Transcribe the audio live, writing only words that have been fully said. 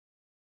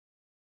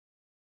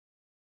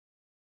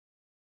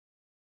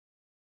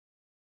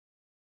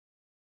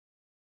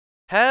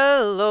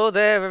Hello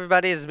there,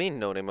 everybody. It's me,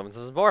 No Name Moments.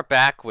 More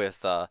back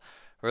with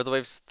Roller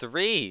Waves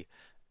 3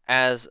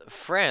 as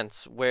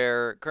France,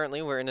 where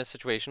currently we're in a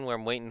situation where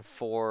I'm waiting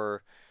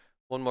for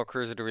one more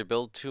cruiser to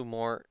rebuild, two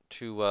more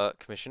to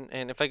commission.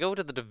 And if I go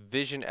to the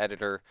division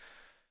editor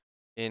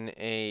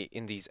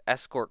in these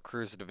escort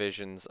cruiser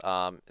divisions,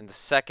 in the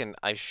second,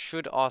 I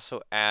should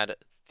also add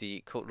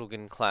the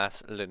Coatlogan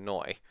class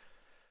Illinois.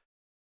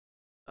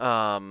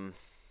 Um,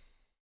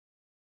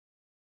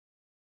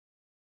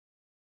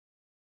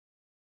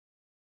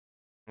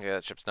 Yeah,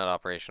 that ship's not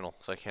operational,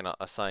 so I cannot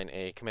assign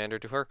a commander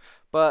to her.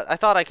 But I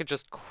thought I could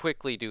just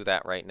quickly do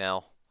that right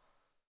now.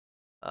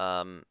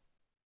 Um,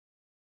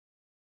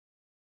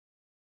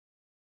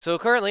 so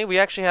currently, we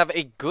actually have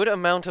a good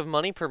amount of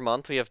money per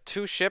month. We have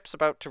 2 ships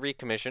about to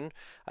recommission.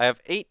 I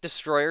have 8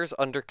 destroyers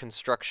under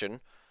construction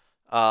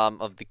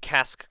of the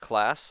Cask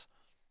class.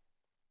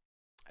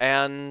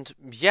 And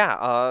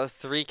yeah,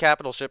 3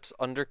 capital ships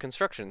under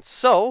construction.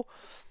 So,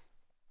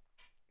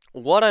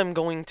 what I'm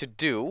going to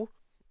do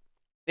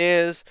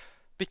is,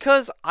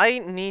 because I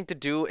need to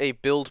do a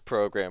build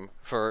program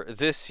for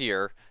this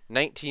year,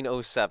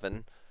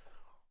 1907,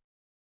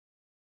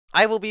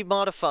 I will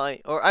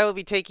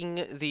be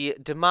taking the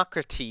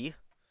Democracy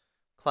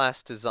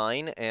class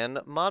design and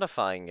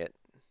modifying it,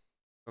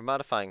 or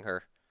modifying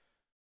her,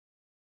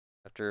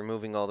 after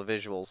removing all the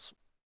visuals.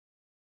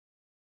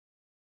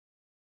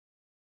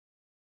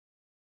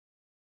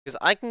 Because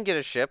I can get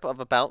a ship of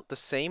about the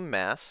same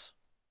mass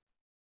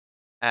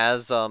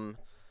as,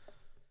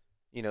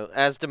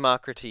 as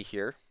Democracy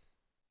here.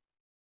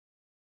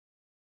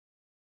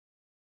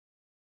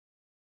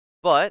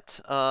 But,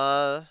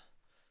 okay,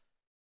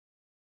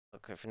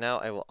 for now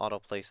I will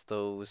auto-place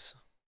those.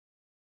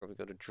 Before we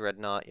go to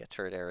Dreadnought, yeah,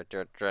 turret era,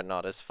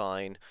 Dreadnought is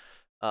fine.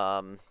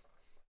 Um,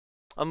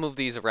 I'll move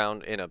these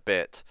around in a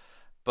bit.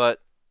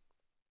 But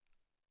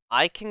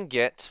I can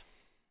get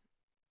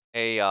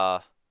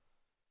a,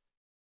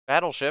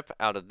 battleship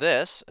out of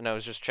this, and I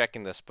was just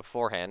checking this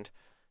beforehand.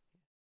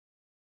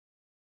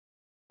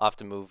 I'll have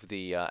to move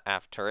the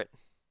aft turret.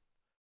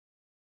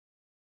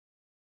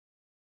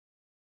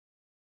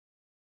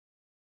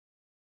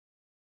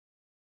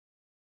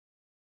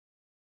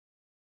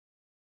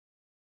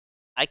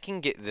 I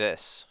can get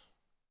this.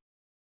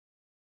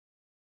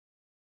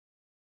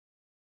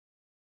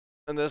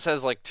 And this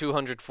has like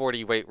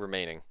 240 weight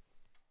remaining.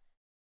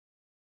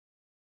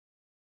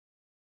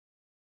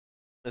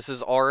 This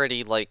is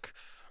already like,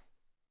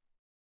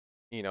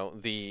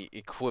 the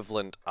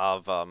equivalent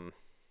of,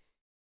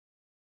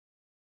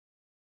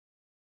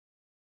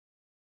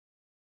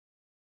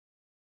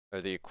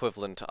 or the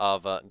equivalent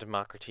of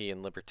Democracy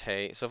and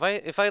Liberté. So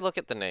if I look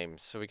at the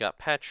names, so we got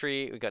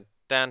Patry, we got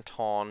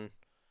Danton.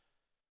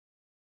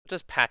 What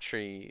does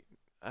Patry?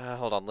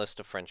 Hold on, list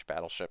of French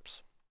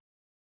battleships.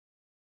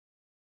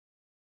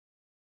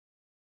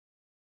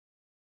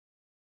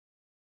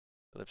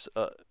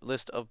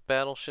 List of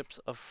battleships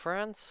of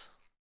France.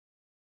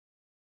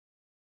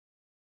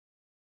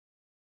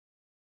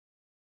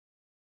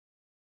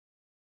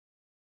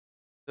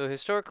 So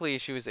historically,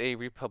 she was a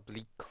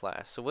Republique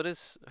class. So what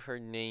does her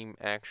name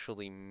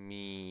actually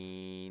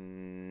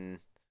mean?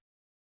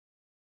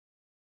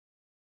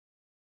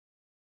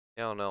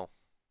 I don't know.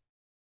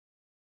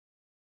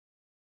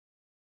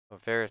 A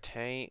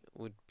Verite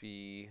would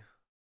be...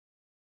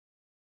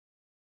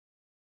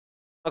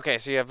 Okay,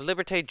 so you have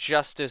Liberté,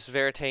 Justice,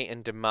 Verite,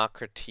 and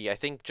Democratie. I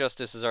think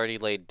Justice is already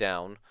laid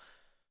down.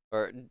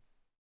 Or,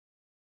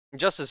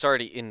 Justice is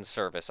already in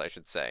service, I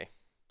should say.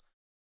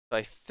 So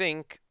I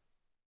think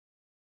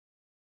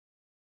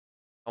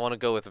I want to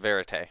go with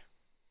Verite.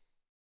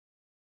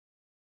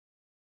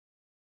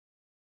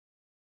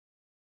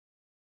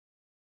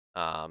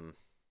 Um,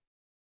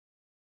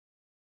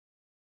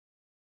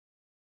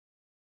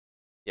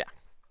 yeah.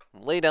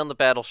 Lay down the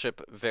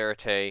battleship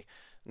Verite.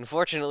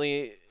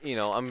 Unfortunately,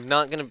 I'm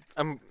not gonna.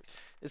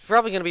 It's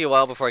probably gonna be a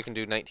while before I can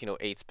do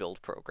 1908's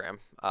build program.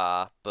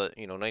 But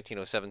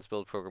 1907's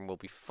build program will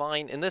be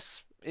fine, and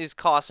this is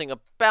costing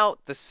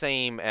about the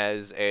same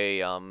as a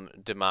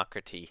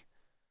Democracy.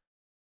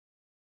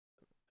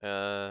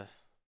 Uh,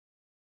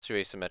 2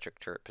 asymmetric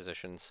turret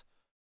positions.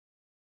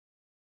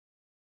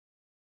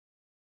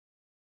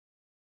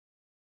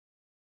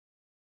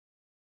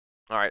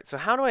 All right, so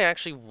how do I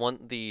actually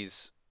want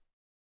these,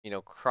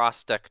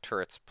 cross-deck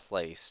turrets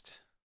placed?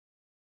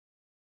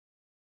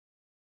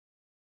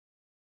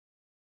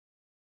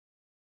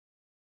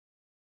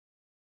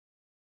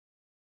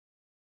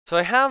 So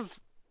I have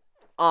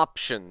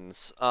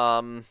options.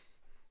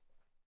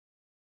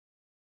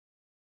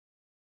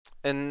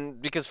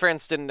 And because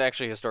France didn't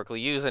actually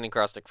historically use any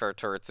cross-deck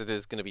turrets, it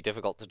is going to be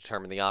difficult to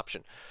determine the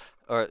option,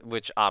 or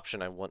which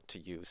option I want to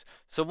use.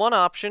 So one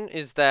option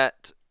is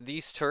that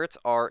these turrets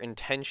are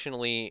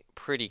intentionally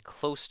pretty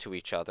close to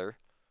each other.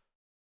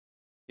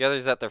 The other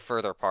is that they're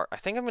further apart. I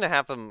think I'm going to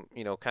have them,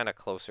 kind of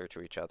closer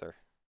to each other.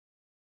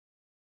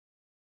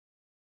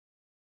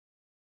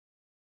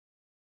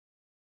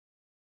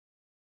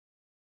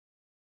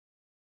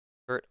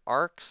 Turret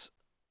arcs,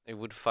 they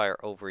would fire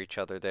over each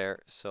other there,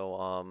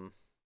 so,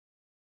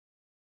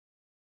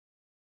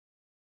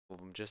 Move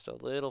them just a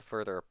little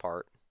further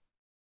apart.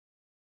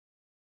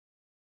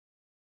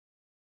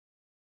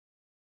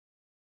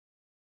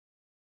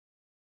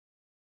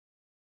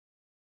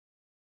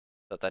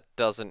 So that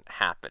doesn't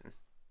happen.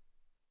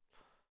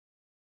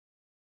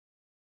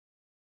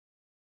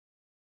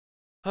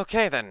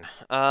 Okay then.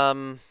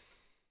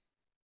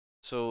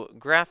 So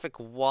graphic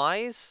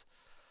wise,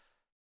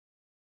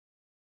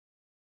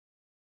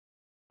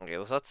 okay,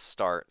 let's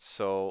start.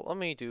 So let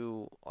me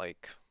do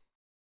like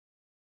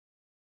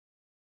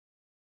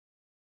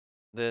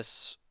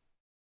this.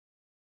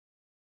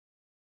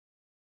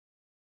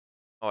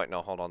 Oh wait,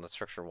 no, hold on, that's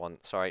structure one.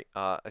 Sorry,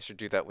 I should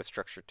do that with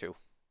structure two.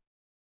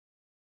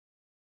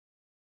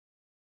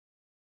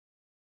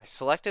 I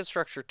selected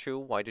structure two.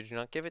 Why did you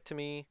not give it to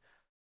me?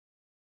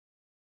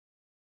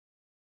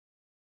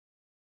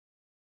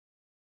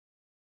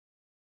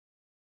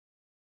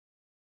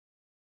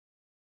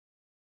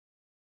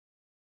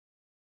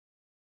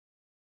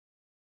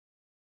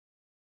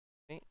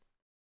 Okay.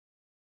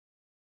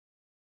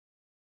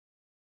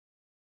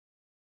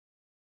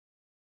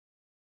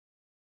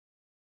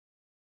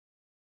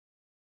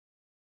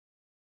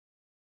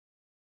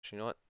 Actually, you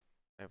know what?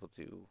 I will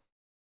do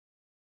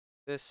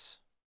this,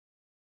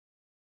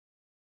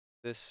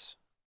 this,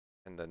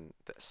 and then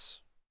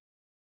this.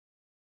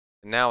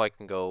 And now I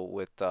can go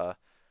with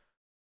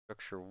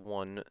structure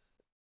one.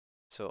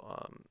 So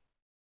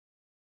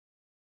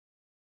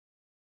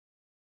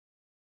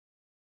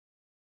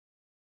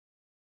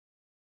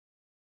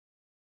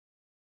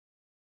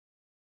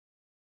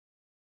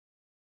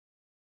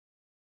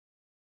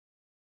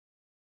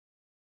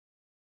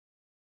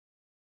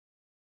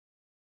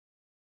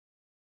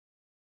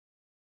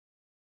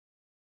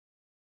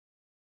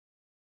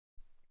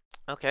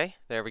okay,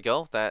 there we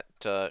go. That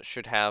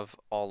should have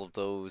all of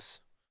those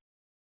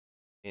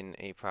in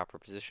a proper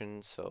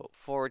position. So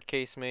forward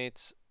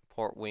casemates,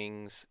 port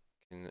wings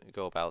can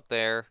go about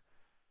there.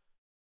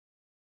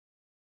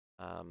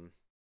 Um,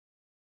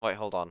 wait,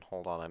 hold on.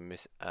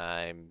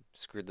 I'm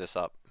screwed this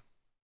up.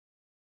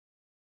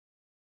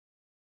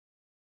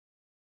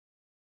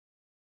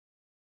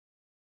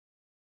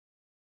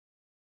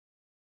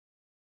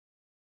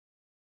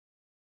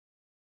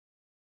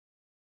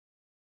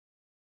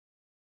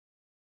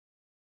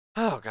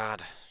 Oh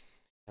God,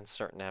 I'm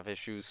starting to have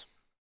issues.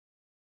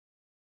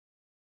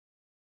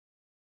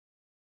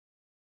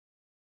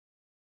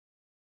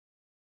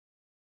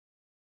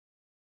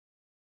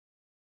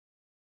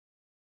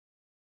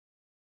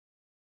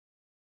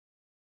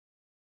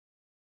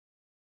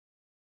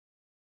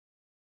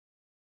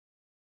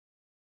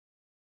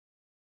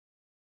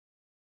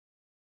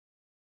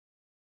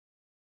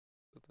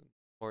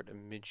 Port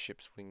and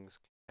midships wings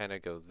kind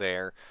of go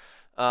there.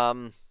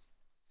 Um,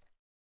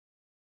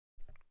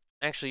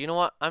 actually, you know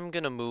what? I'm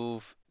gonna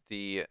move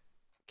the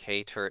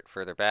K turret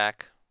further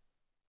back,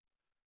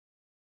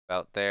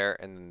 about there,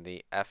 and then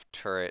the F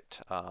turret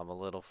a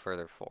little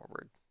further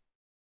forward,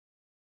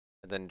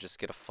 and then just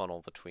get a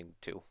funnel between the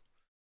two.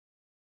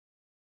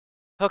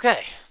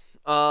 Okay.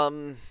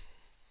 Um,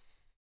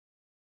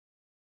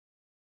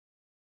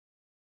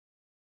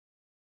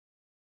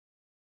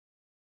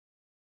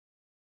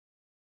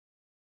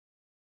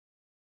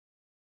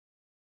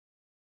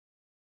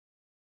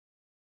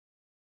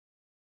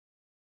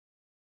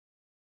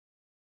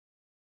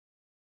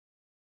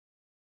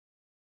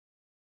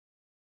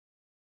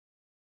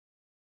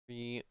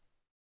 we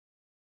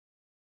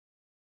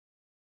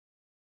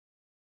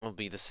will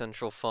be the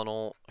central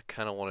funnel. I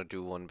kind of want to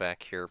do one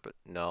back here, but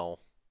no.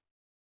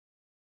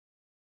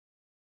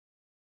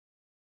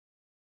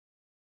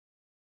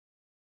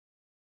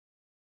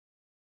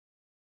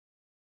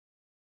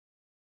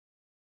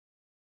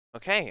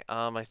 Okay,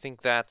 I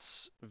think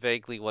that's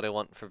vaguely what I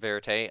want for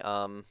Verite.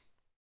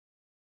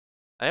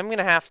 I am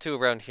gonna have to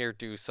around here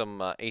do some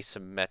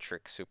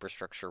asymmetric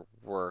superstructure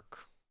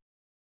work.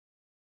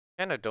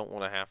 Kinda don't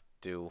want to have to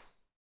do.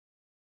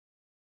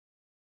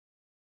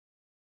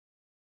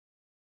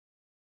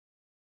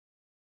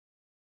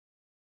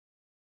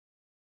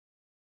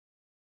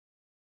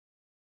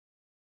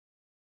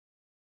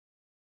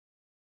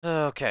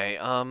 Okay,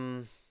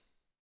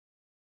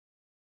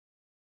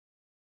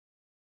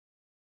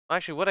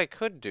 actually what I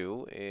could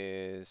do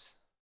is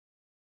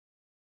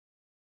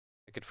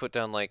I could put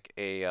down like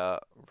a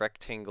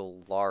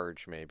rectangle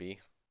large maybe.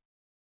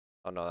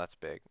 Oh no, that's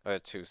big.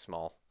 Too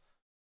small.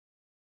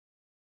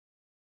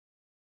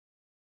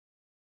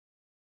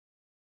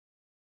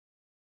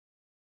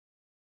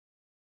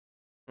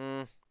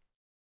 Hmm.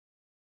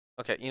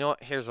 Okay, you know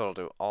what? Here's what I'll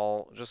do.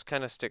 I'll just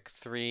kind of stick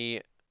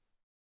three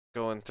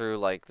going through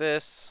like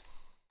this.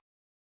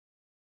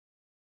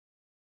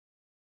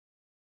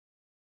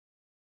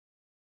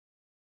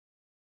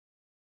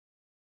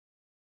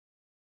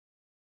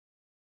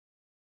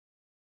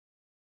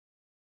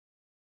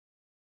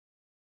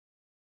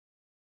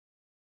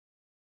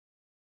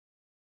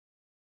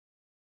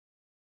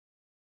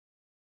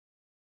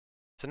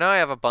 So now I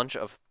have a bunch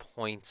of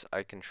points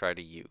I can try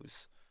to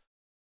use.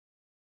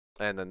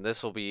 And then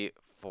this will be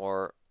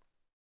for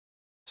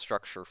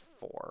structure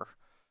 4.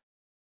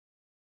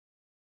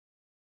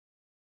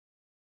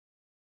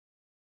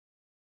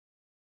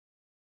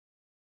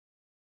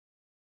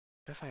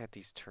 if I had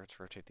these turrets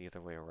rotate the other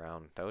way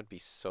around? That would be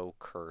so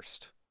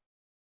cursed.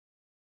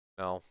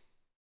 No.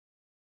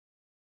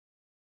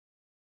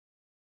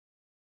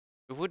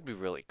 It would be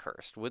really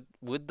cursed.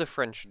 Would the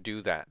French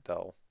do that,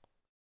 though?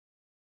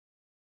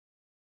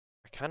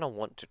 I kind of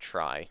want to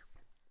try.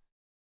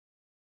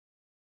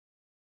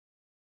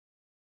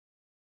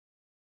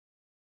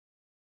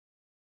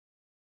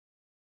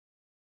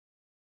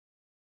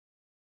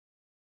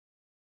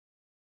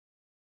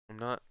 I'm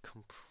not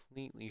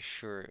completely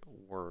sure it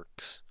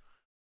works.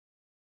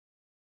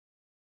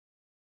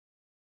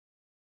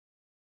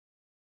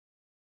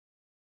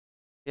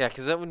 Yeah,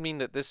 because that would mean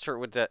that this turret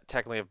would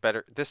technically have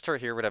better. This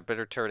turret here would have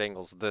better turret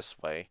angles this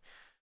way.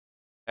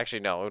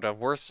 Actually, no, it would have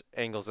worse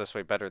angles this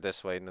way, better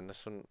this way, and then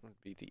this one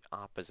would be the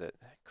opposite.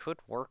 It could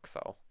work,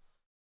 though.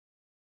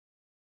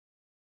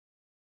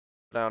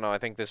 But I don't know, I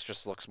think this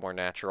just looks more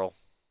natural.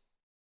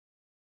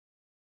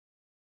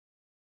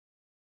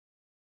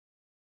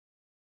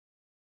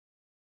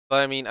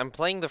 But I mean, I'm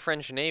playing the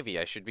French Navy.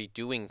 I should be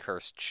doing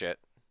cursed shit.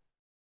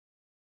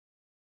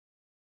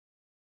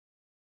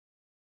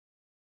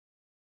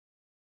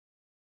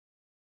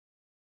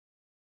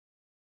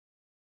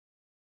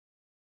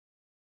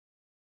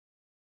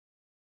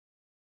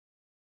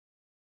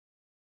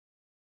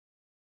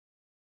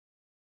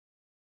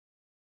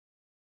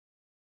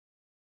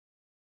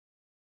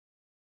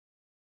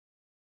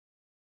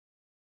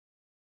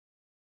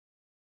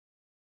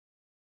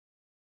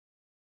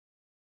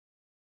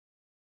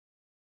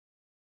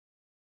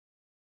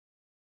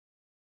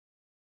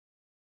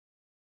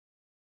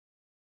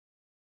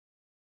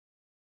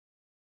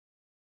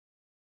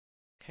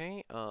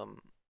 Okay,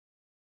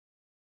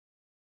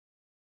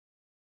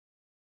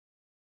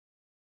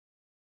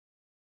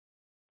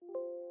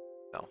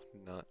 no,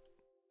 not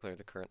clear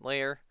the current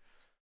layer.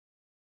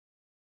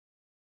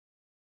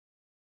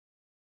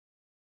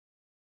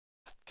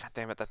 God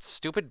damn it, that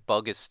stupid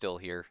bug is still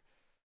here.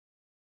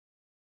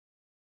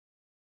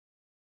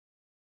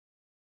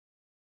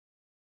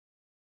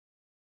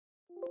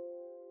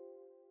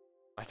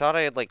 I thought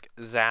I had, like,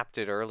 zapped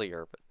it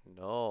earlier, but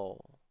no.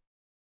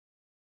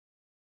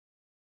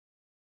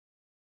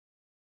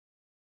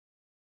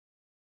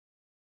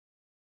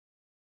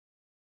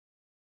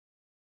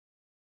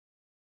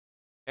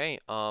 Okay,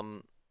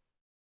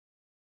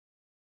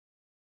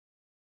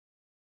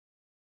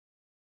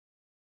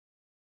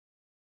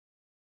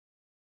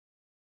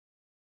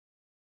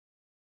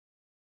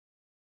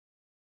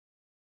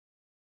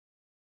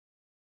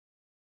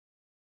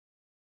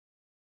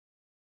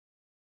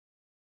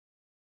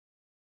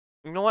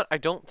 you know what? I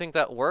don't think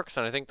that works,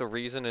 and I think the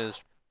reason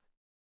is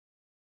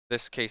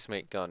this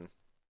casemate gun.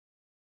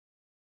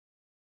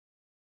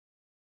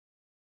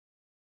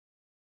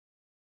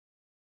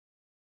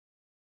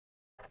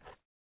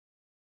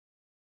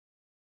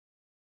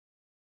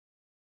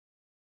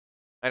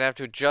 I'd have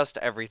to adjust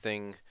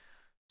everything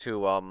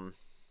to,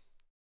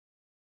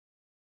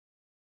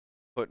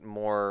 put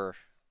more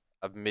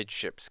of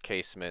midships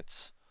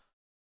casemates.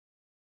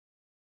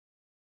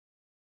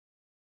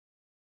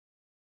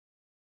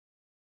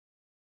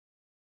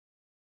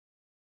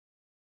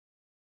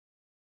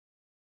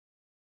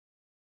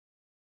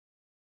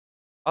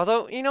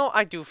 Although, you know,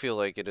 I do feel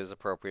like it is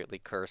appropriately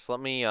cursed. Let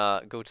me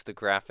go to the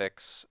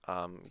graphics,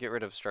 get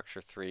rid of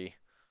structure 3.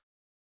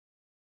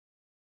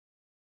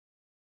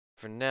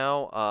 For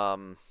now,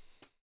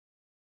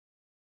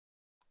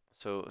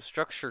 so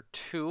structure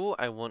 2,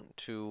 I want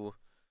to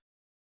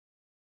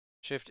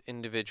shift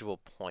individual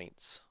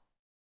points.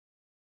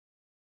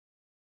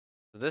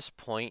 This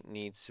point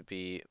needs to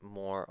be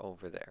more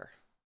over there.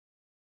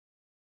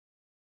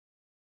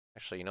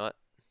 Actually, you know what?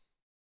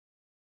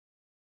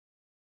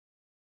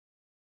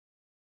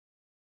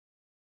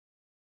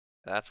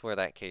 That's where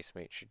that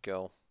casemate should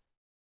go.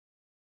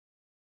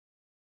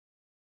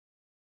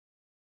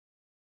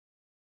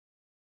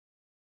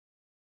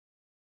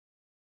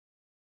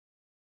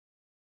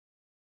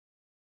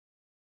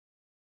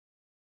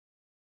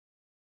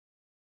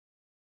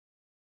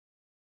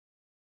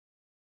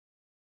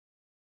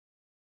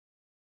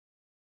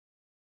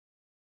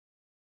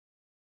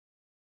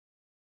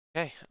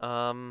 Okay,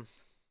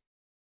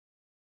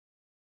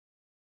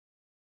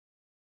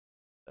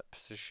 that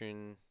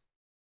position.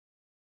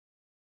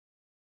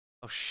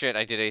 Oh shit,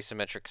 I did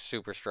asymmetric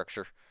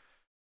superstructure.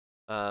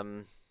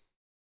 Um,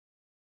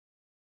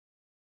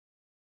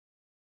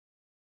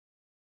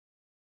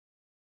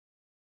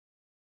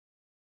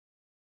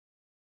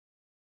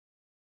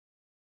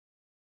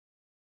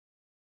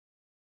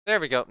 there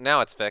we go.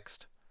 Now it's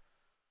fixed.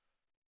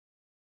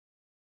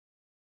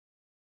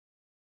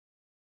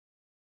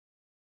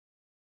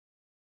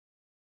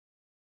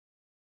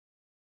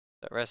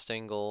 That rest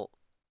angle.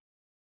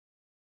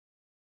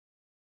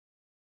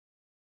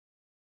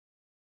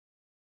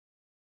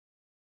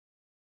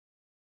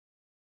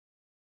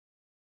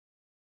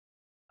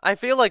 I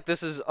feel like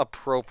this is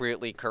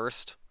appropriately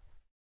cursed.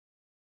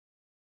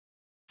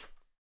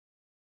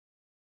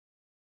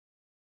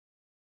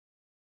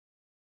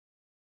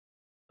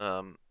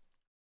 Um,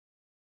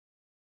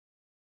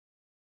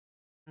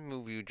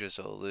 Move you just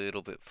a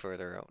little bit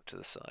further out to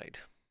the side.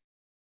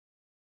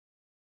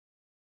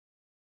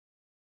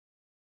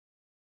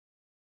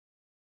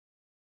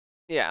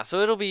 Yeah,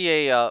 so it'll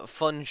be a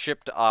fun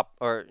ship to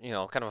or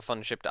kind of a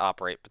fun ship to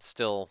operate, but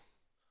still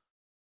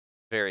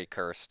very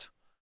cursed.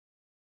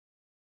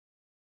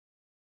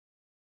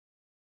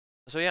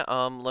 So yeah,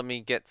 let me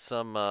get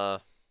some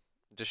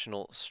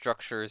additional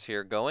structures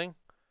here going.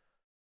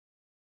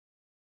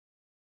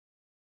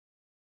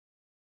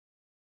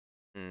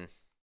 Hmm,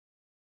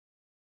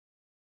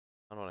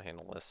 I don't want to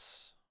handle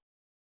this.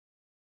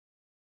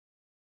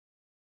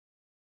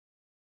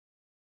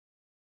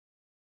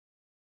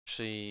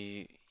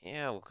 Actually,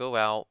 yeah, we'll go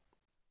out.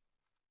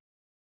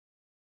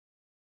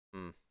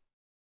 Hmm,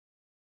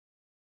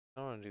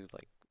 I want to do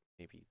like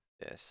maybe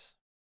this.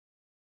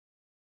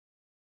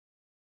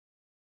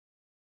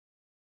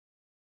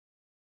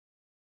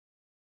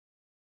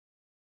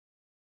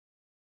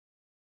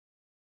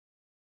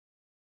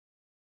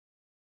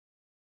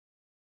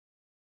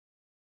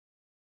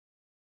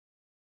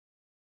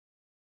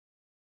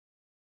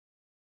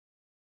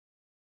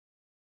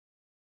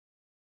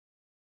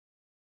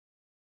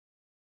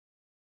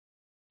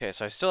 Okay,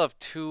 so I still have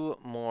two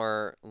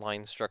more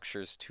line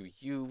structures to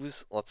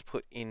use. Let's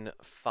put in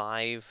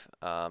 5.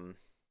 Somewhat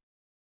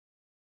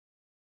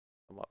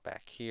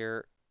back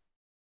here.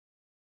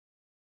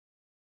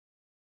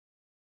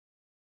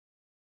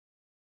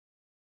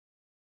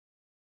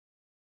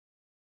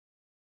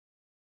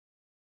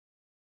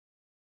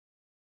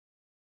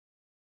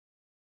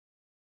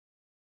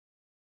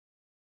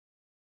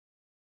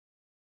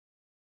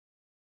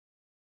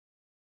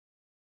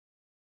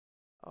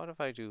 What if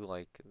I do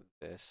like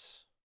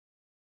this?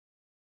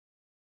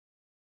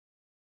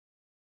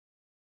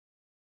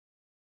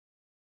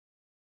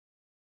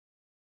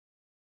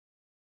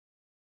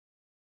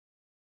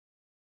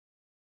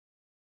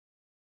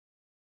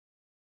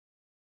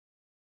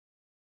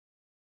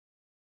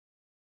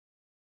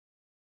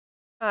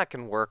 That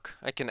can work.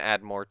 I can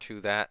add more to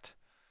that.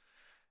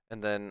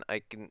 And then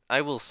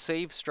I will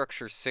save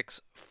structure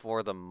 6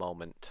 for the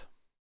moment.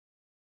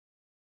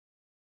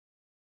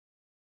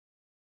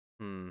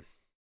 Hmm.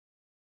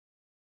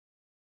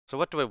 So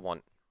what do I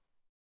want?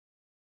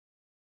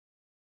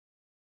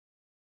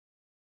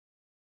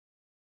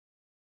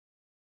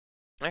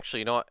 Actually,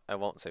 you know what? I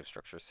won't save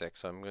structure 6,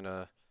 so I'm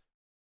gonna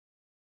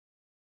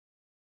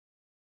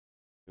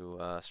do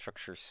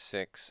structure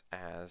 6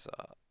 as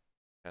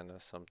kind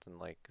of something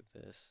like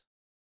this.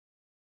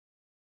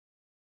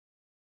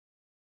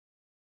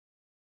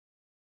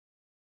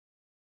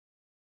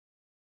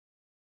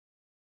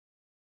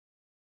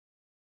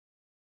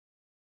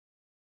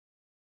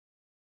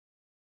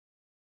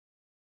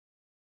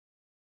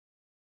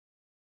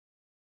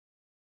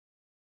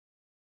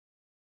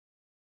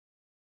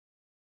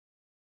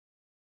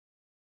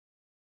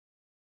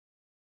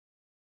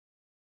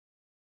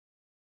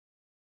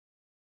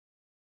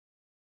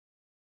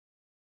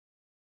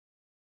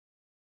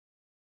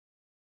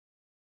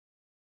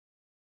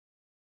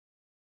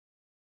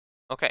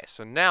 Okay,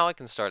 so now I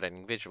can start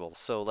adding visuals.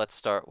 So let's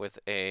start with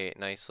a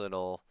nice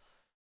little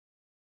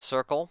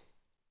circle.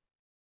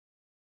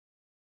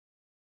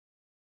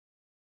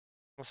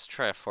 Let's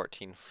try a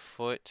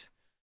 14-foot.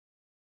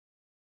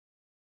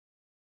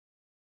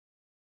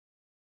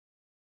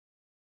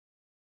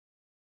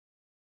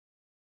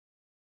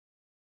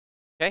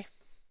 Okay.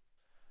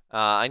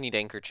 I need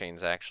anchor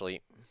chains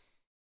actually.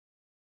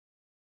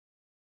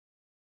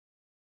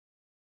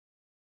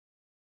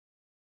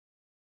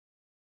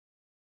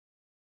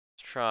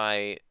 Let's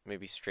try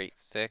maybe straight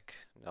thick.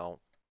 No.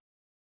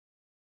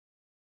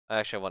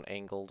 Actually, I want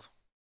angled.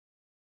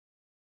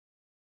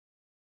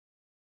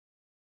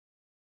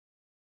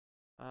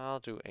 I'll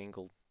do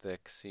angled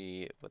thick,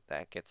 see what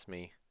that gets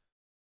me.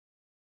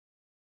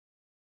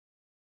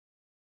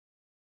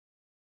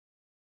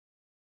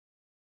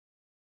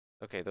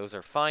 Okay, those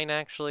are fine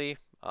actually.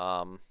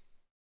 I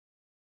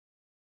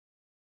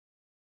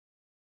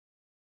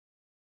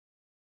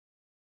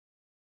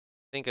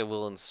think I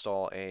will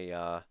install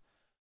a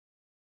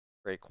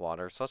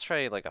breakwater. So let's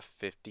try like a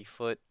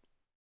 50-foot.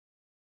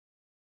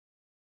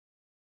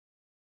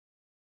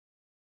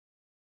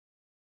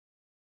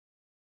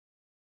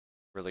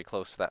 Really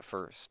close to that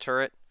first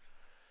turret.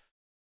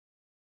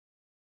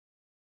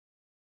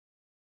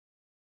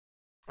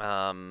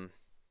 I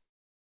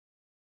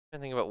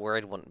think about where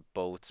I'd want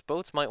boats.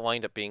 Boats might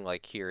wind up being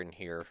like here and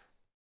here.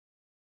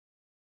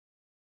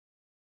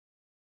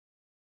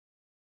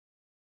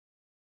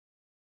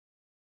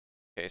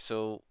 Okay,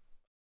 so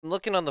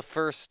looking on the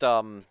first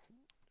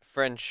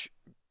French,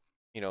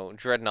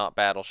 dreadnought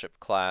battleship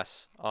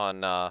class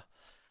on the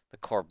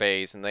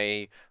Corbeys, and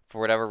they,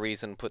 for whatever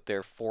reason, put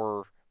their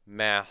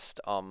foremast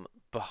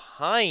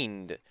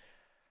behind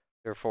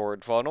their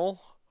forward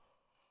funnel.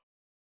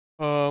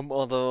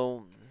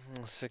 Although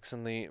 6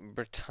 in the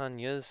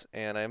Britannias,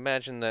 and I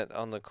imagine that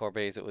on the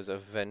Corbeys it was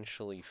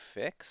eventually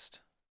fixed.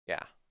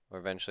 Yeah, or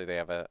eventually they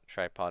have a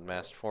tripod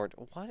mast forward.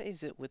 What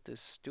is it with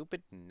this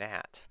stupid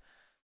gnat?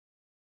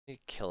 You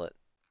kill it.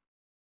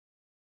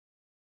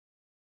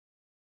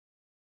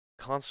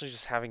 constantly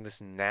just having this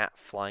gnat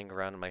flying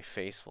around in my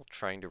face while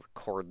trying to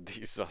record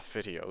these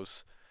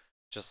videos.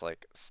 Just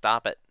like,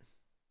 stop it.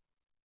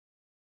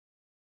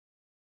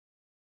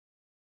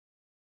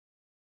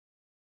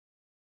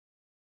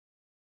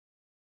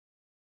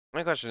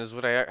 My question is,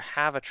 would I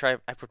have a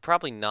I would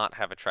probably not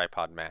have a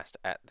tripod mast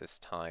at this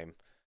time.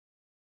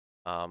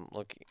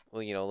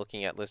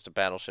 Looking at list of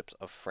battleships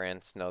of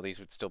France, no, these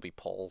would still be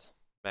pole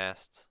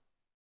masts.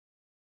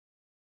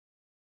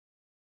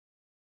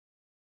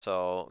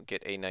 So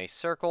get a nice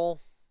circle,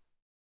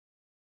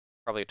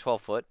 probably a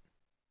 12 foot.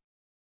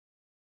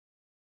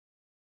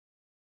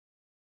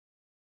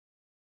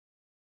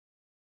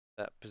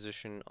 That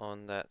position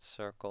on that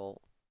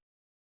circle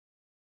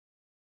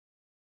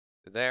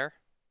there.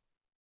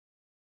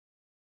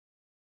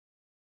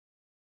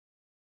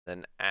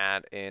 Then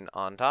add in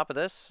on top of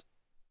this.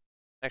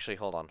 Actually,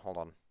 hold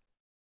on.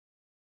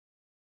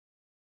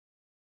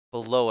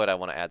 Below it, I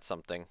want to add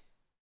something.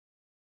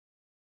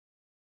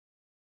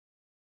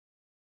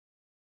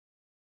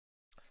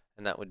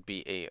 And that would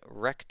be a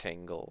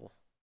rectangle.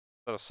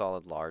 Put a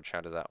solid large,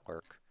 how does that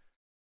work?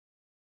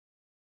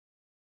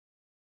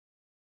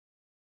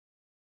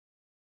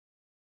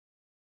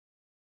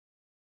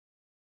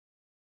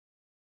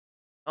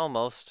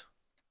 Almost.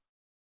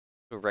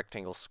 A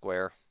rectangle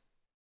square.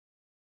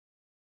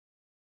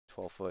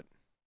 12 foot.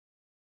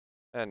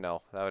 And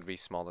no, that would be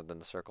smaller than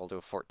the circle. Do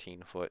a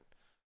 14 foot.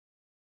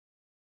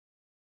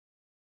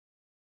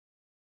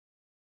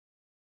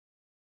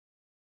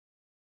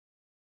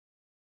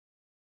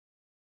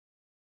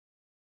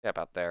 Yeah,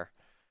 about there.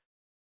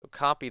 So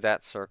copy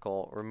that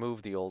circle,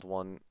 remove the old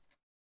one,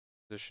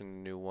 position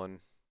the new one.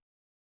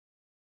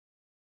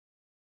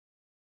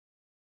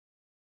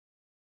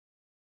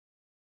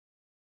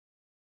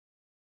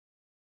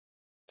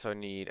 So I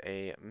need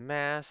a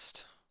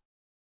mast,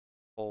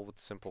 pole with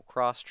simple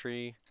cross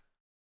tree.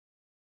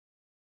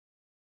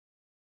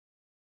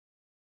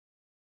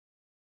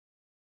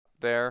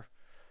 There.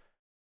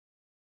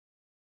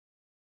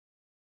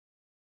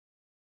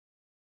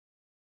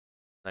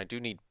 I do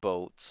need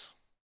boats.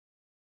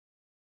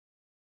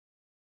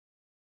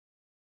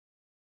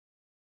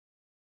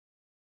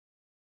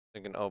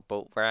 Thinking, oh,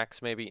 boat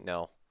racks maybe?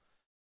 No.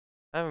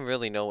 I don't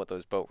really know what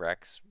those boat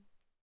racks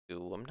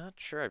do. I'm not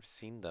sure I've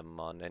seen them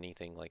on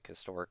anything like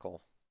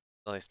historical.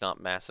 At least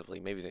not massively.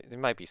 Maybe there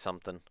might be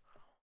something.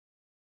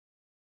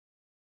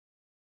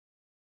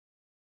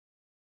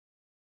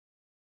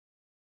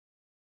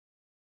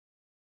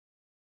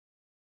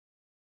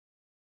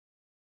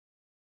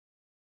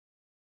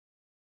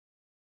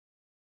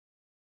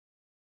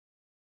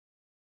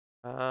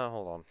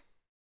 Hold on.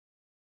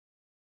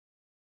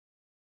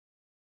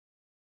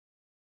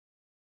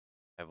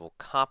 I will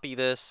copy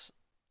this.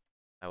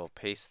 I will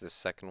paste this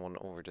second one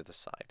over to the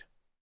side.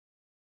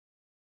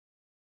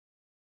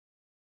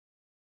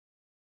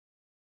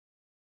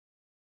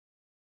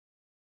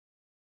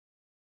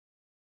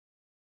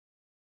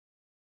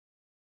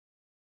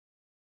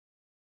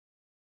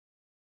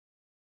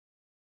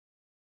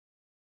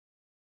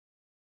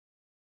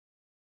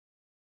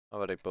 How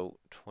about a boat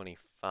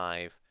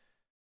 25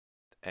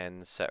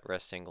 and set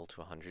rest angle to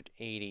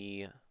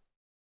 180?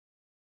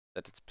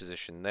 Set its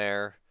position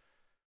there.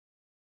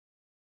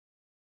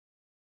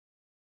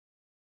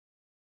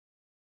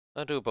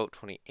 I'll do a boat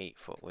 28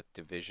 foot with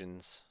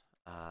divisions.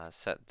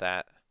 Set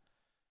that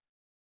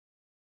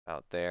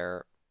out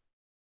there.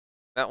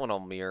 That one I'll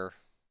mirror.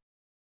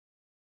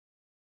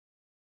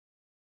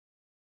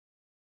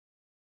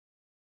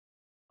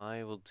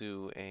 I will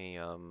do a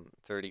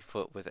 30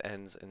 foot with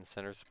ends and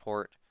center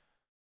support.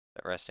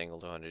 Set rest angle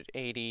to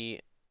 180.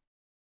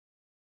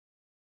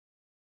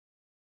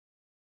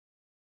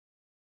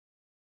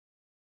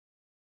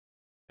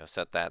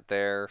 Set that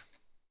there.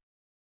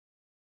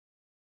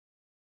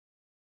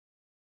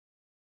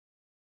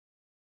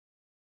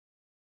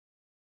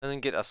 And then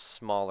get a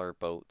smaller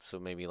boat, so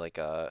maybe like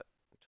a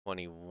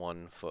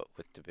 21 foot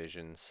with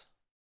divisions.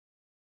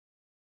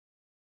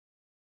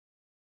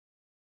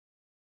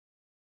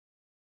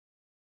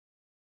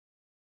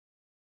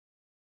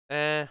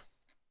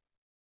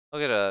 I'll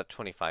get a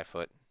 25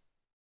 foot.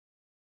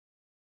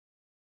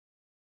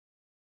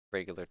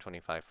 Regular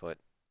 25 foot.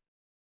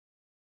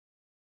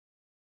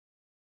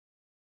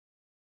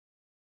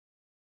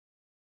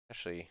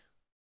 Actually,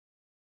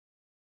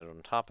 put it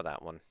on top of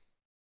that one.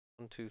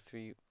 1, 2,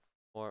 3,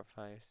 4,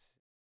 5,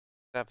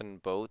 7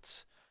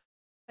 boats.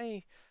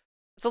 Hey,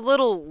 it's a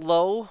little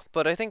low,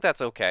 but I think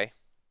that's okay.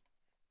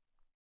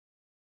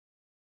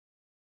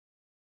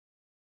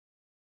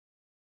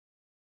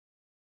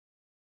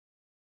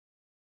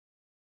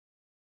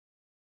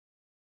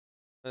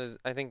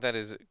 I think that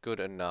is good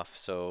enough.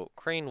 So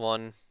crane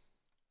 1.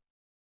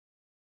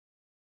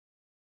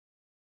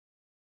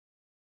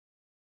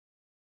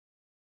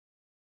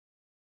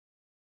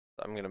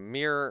 I'm going to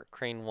mirror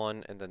crane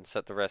 1 and then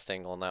set the rest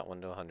angle on that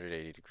one to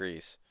 180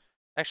 degrees.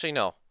 Actually,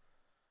 no.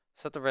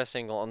 Set the rest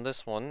angle on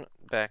this one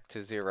back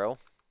to 0.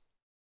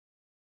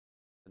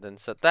 And then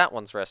set that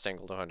one's rest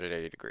angle to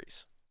 180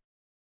 degrees.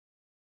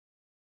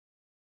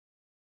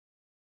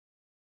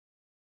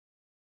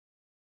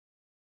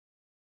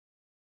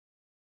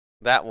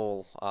 That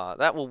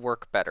will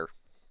work better,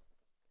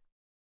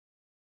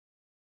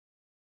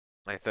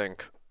 I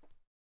think.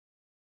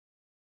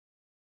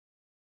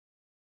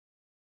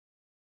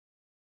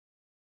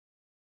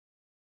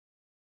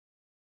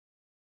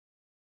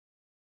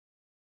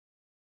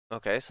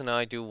 Okay, so now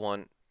I do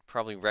want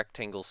probably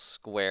rectangle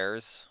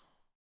squares.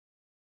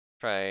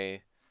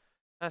 Try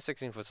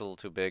 16 foot's a little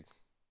too big.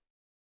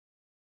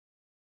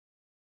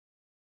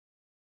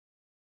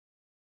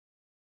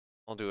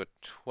 I'll do a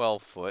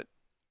 12 foot.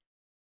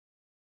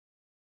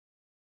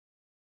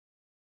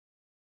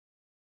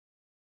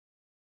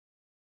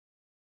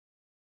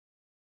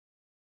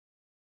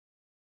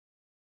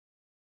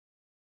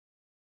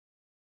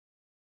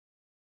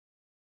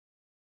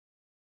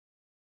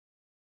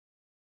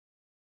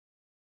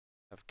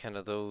 Have kind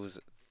of those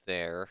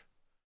there.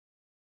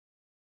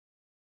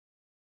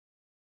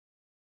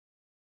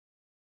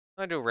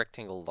 I do a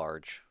rectangle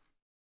large.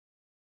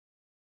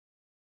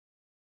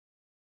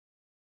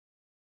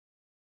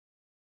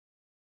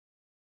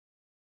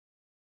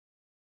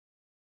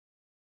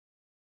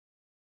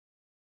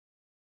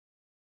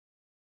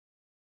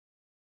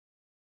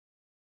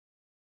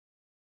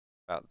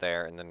 About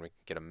there, and then we can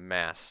get a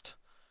mast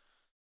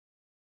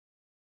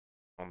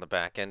on the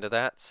back end of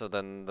that. So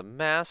then the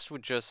mast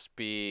would just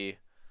be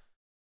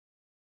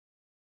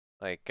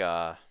like,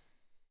 what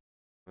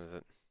is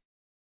it?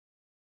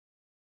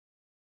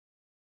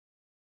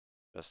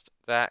 Just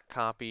that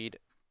copied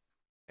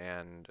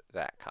and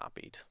that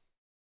copied.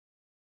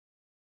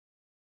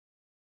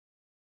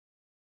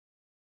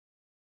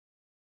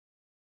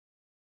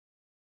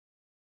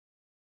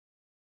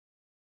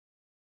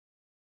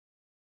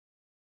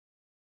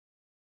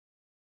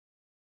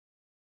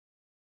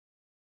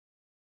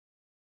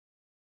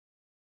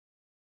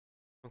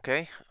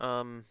 Okay,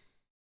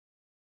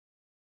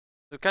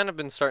 we've kind of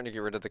been starting to get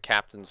rid of the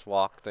captain's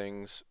walk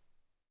things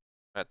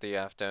at the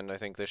aft end. I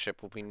think this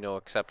ship will be no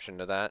exception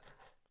to that.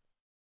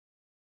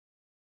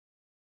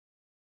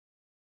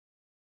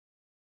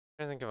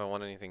 I think if I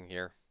want anything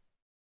here.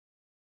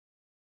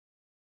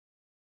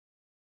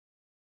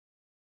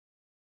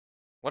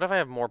 What if I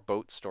have more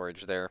boat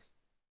storage there?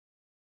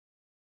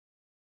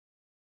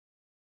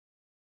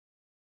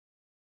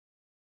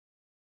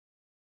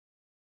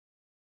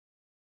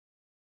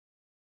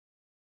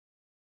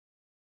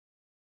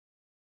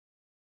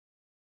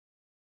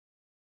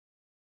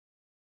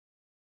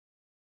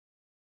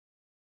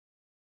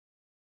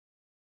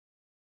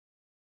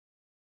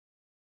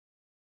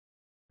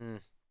 Hmm,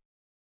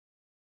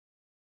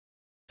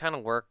 kind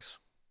of works,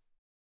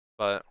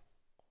 but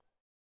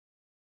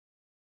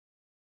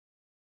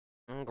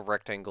I think a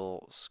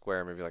rectangle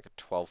square, maybe like a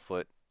 12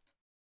 foot,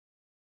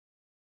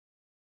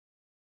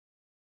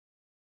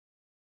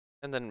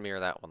 and then mirror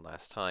that one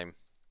last time.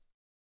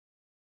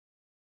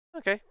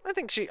 Okay, I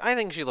think she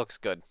looks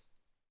good.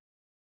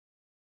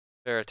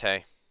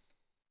 Verite.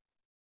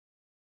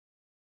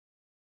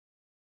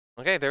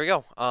 Okay, there we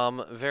go.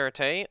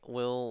 Verite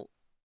will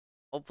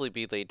hopefully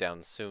be laid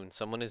down soon.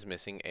 Someone is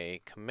missing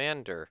a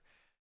commander.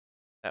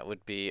 That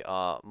would be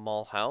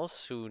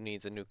Mulhouse, who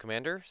needs a new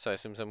commander. So I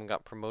assume someone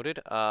got promoted.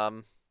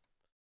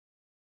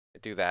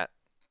 Do that.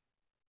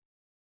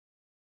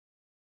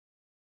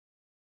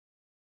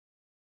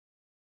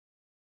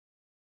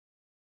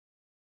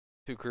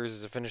 Two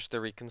cruisers have finished their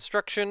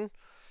reconstruction.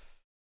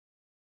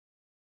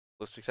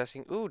 Ballistic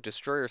testing. Ooh,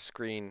 destroyer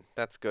screen.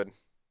 That's good.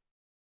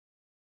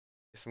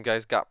 Some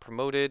guys got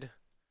promoted.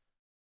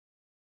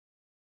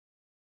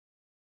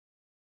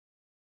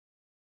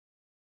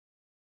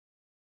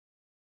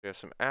 We have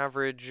some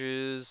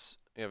averages.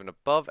 We have an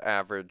above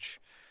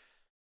average.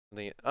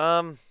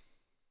 I'll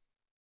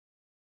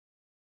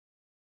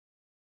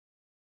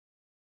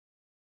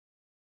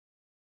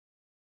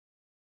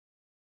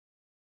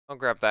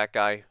grab that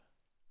guy.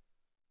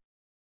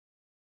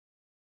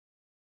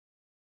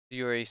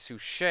 You're a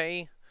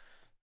Suchet. If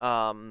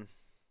I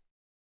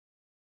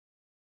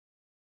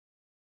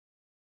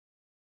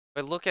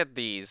look at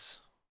these,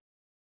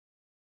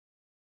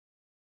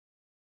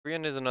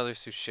 Brienne is another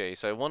Suchet,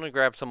 so I want to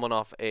grab someone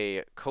off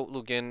a Cote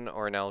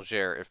or an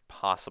Alger if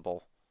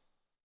possible.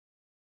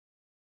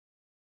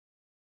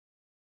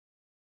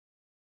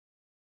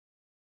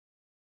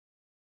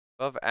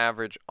 Above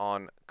average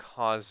on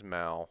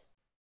Cosmo,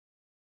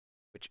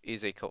 which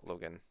is a Cote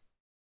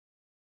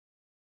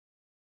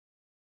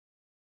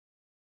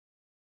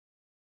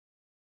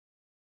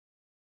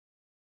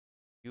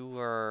You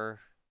are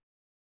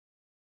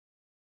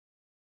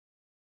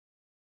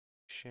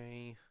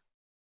Suchet.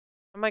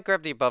 I might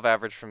grab the above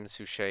average from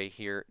Suchet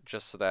here,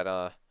 just so that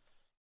I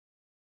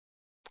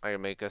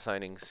can make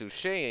assigning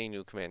Suchet a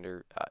new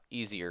commander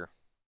easier.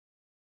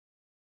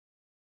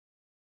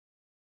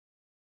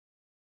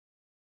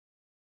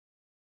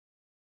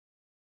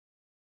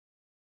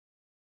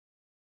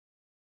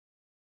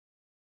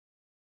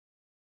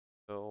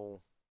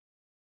 So,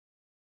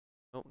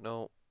 nope,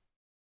 no.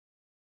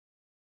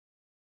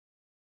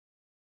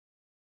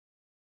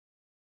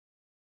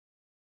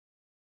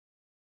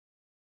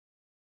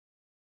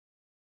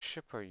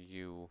 Ship are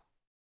you?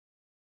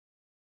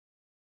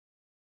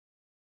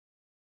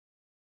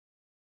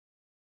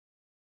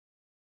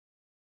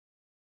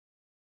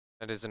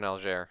 That is in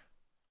Algiers.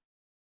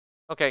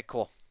 Okay,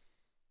 cool.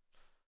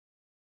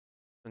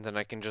 And then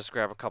I can just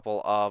grab a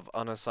couple of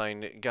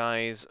unassigned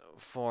guys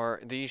for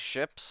these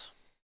ships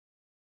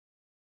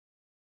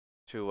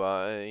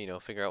to,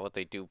 figure out what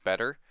they do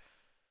better.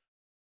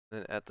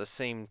 And at the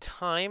same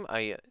time,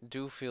 I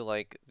do feel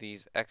like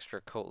these extra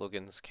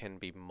Kotlugans can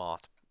be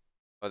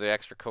or the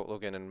extra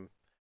Kotlugan and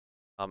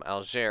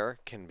Algiers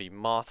can be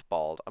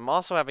mothballed. I'm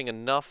also having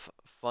enough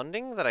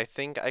funding that I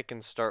think I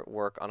can start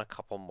work on a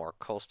couple more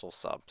coastal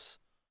subs.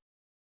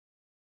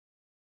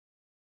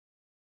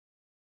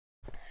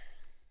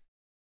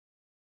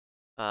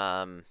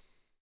 Um,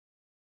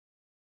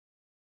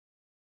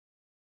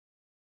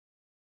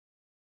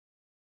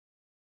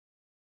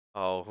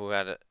 oh, who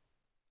had it?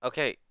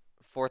 Okay,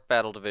 4th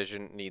Battle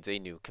Division needs a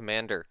new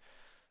commander.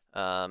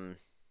 Um,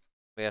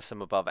 we have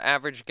some above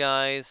average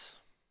guys.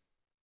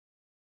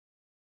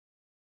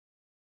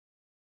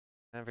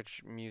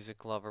 Average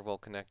music lover, well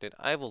connected.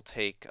 I will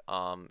take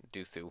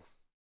Duthu.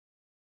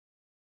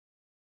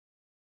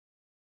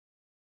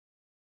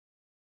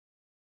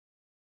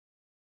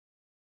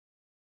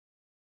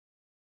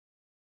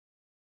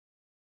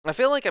 I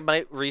feel like I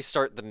might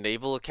restart the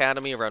Naval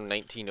Academy around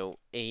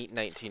 1908,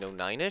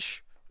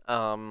 1909-ish.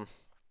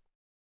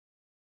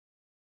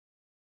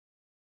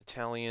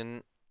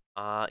 Italian.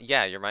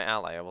 Yeah, you're my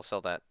ally. I will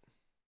sell that.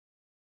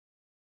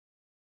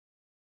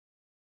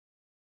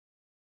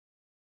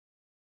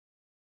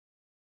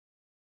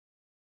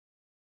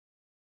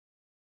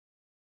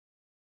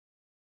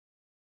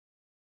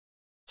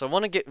 So I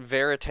want to get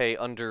Verite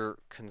under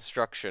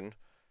construction.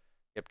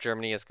 Yep,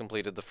 Germany has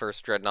completed the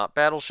first dreadnought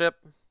battleship.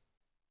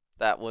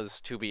 That was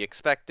to be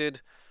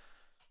expected.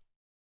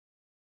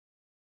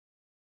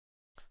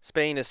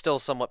 Spain is still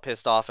somewhat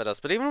pissed off at us,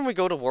 but even when we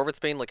go to war with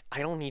Spain, like, I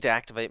don't need to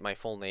activate my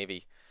full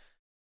navy.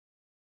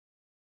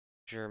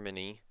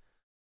 Germany.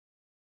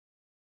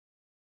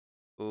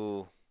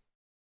 Ooh.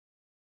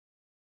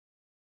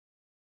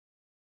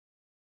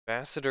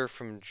 Ambassador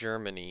from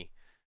Germany.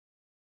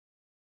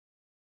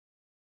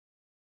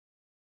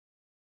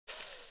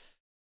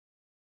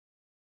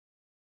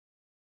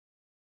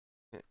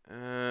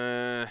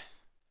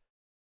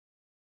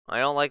 I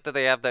don't like that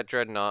they have that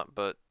dreadnought,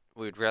 but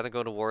we'd rather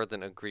go to war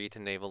than agree to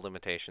naval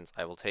limitations.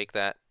 I will take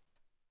that.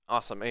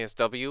 Awesome.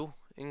 ASW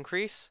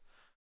increase.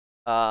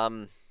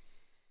 Um,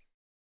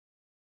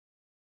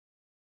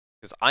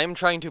 because I'm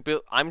trying to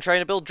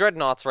build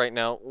dreadnoughts right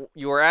now.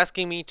 You are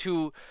asking me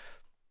to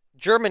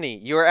Germany,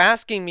 you are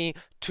asking me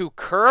to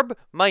curb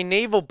my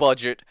naval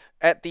budget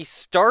at the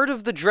start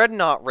of the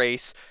dreadnought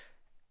race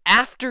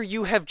after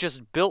you have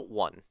just built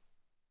one.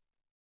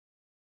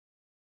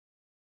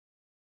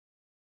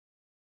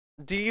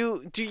 Do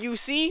you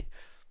see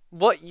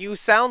what you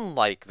sound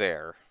like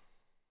there?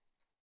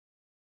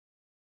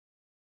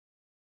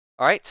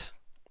 All right.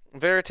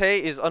 Verite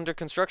is under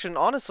construction.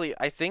 Honestly,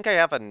 I think I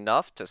have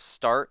enough to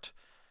start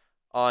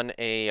on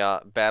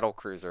a battle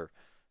cruiser.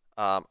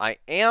 I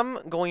am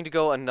going to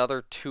go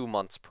another 2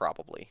 months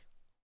probably.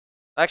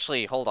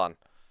 Actually, hold on.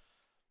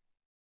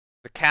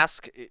 The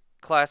cask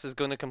class is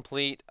going to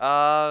complete.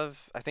 I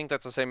think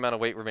that's the same amount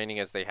of weight remaining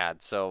as they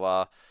had.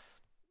 So,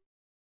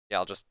 yeah,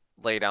 I'll just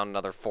lay down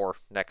another 4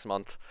 next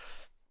month.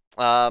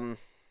 Um,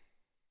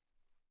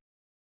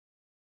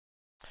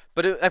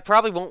 but I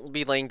probably won't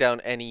be laying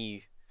down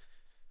any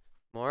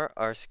more.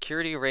 Our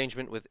security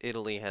arrangement with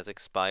Italy has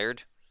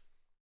expired.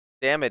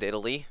 Damn it,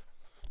 Italy.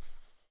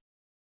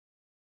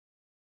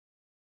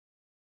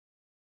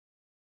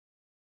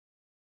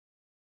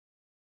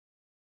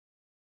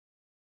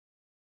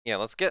 Yeah,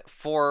 let's get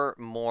 4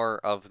 more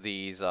of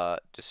these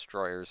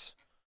destroyers.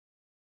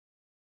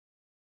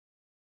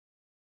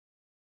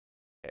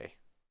 Okay.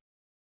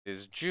 It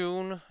is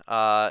June.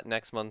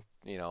 Next month,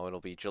 it'll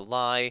be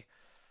July.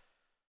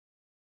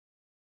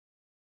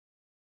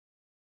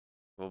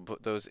 We'll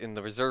put those in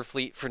the reserve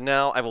fleet for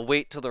now. I will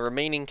wait till the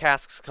remaining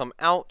casks come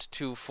out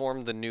to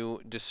form the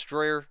new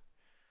destroyer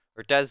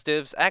or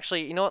desdivs.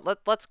 Actually, you know what?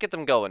 Let's get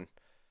them going.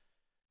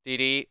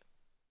 DD.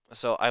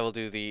 So I will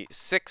do the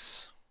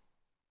 6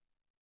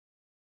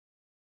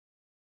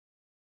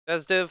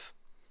 desdiv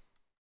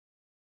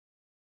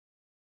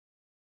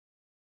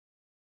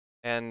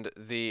and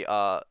the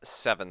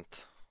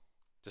 7th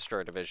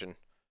destroyer division.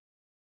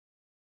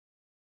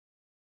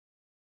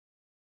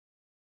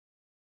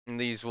 And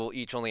these will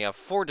each only have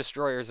 4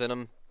 destroyers in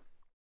them,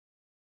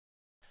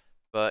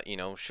 but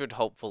should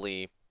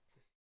hopefully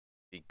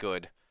be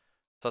good.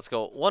 So let's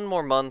go 1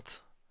 more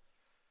month.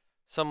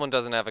 Someone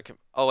doesn't have a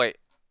oh wait,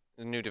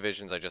 the new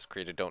divisions I just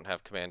created don't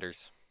have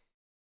commanders.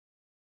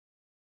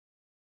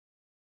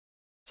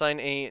 Assign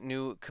a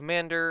new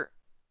commander.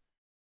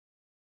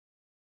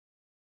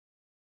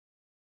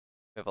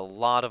 We have a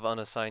lot of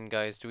unassigned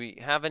guys. Do we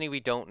have any we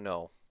don't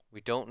know?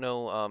 We don't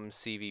know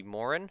CV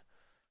Morin.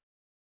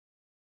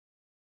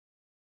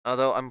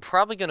 Although I'm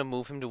probably going to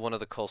move him to one of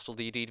the coastal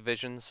DD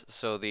divisions,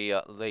 so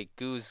the Lake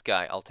Goose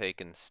guy I'll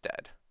take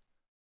instead.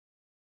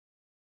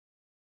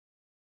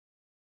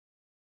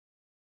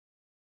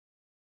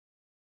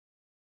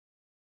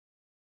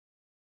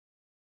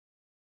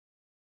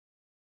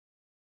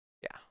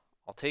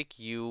 I'll take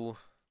you.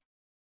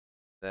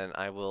 Then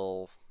I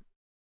will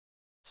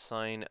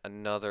assign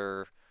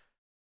another.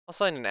 I'll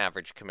assign an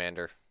average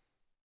commander.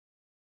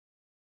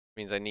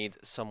 Means I need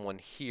someone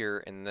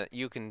here, and that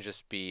you can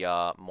just be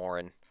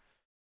Morin,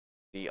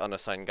 the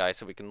unassigned guy,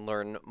 so we can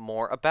learn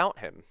more about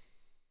him.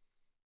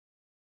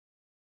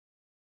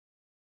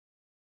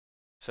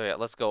 So yeah,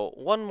 let's go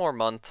one more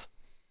month.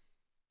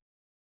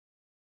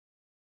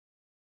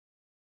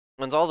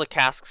 Once all the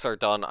casks are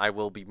done, I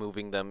will be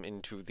moving them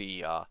into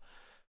the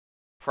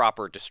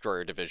proper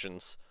destroyer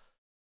divisions.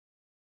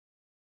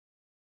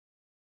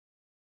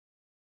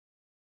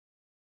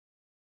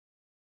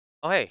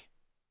 Oh hey.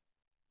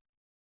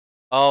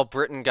 Oh,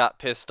 Britain got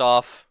pissed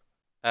off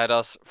at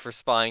us for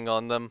spying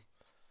on them.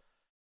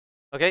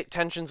 Okay,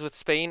 tensions with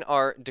Spain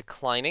are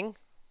declining.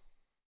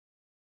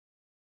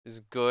 Is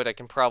good. I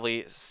can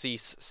probably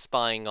cease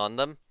spying on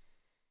them.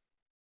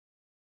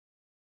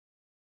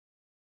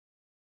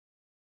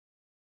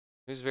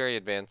 Who's very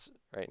advanced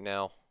right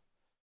now?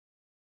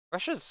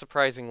 Russia's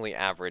surprisingly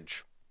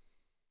average.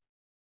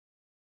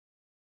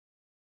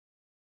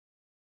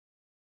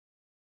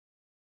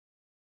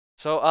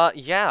 So,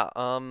 yeah,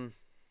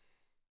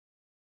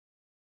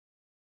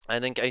 I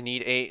think I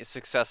need a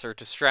successor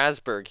to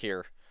Strasbourg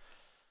here.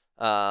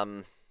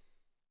 Um,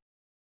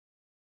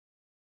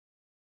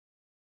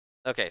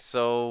 okay,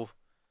 so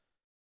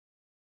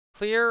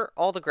clear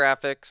all the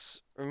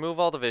graphics, remove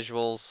all the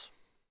visuals.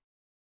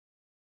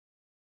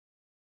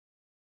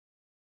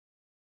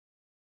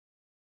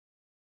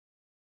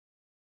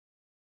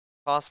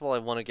 Possible I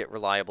want to get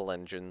reliable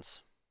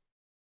engines.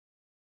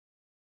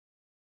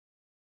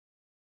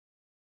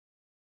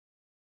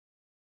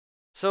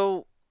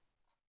 So,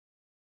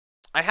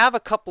 I have a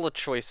couple of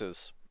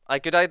choices. I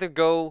could either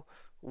go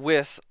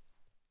with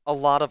a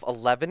lot of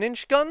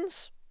 11-inch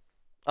guns,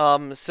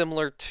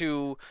 similar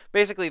to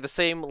basically the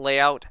same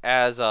layout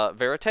as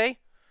Verite,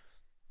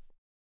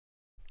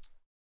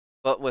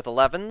 but with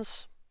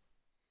 11s.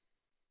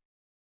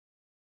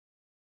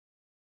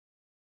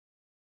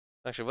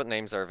 Actually, what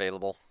names are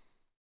available?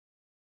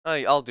 Oh,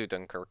 I'll do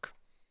Dunkirk.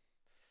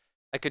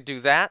 I could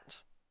do that.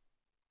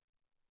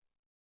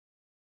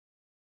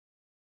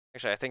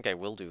 Actually, I think I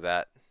will do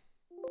that.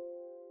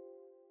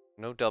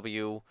 No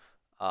W.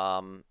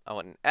 I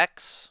want an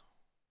X,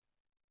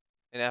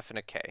 an F, and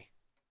a K.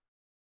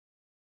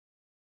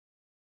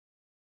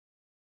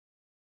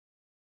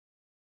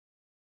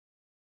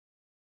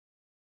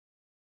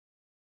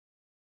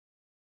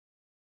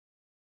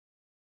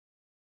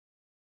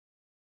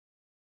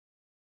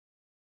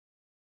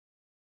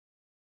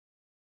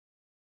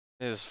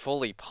 It is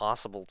fully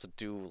possible to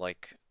do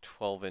like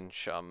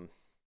 12-inch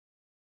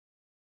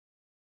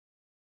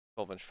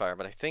 12-inch fire,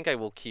 but I think I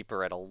will keep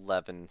her at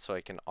 11 so I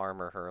can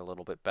armor her a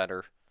little bit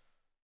better.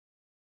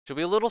 She'll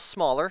be a little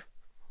smaller.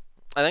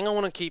 I think I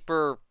want to keep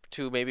her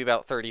to maybe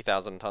about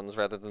 30,000 tons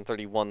rather than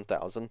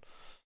 31,000.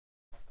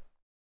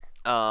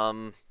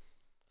 I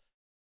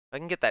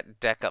can get that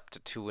deck up to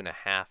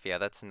 2.5. Yeah,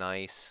 that's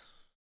nice.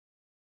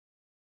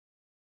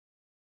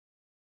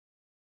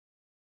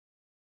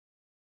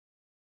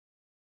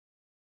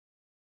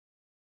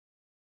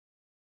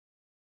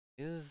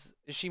 Is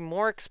she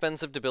more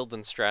expensive to build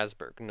than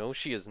Strasbourg? No,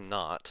 she is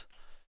not.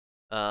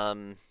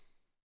 Um,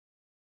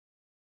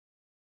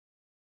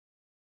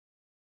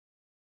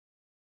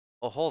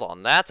 oh, hold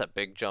on. That's a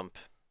big jump.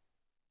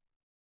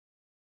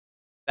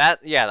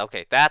 Yeah,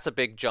 okay. That's a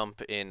big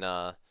jump in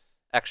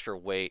extra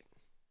weight.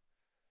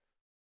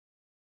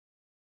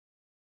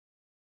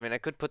 I mean, I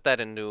could put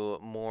that into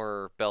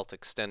more belt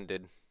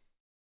extended.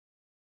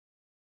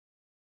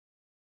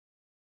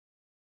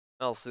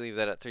 I'll also leave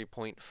that at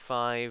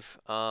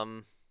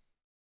 3.5.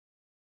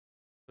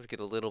 Let's get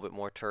a little bit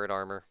more turret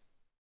armor.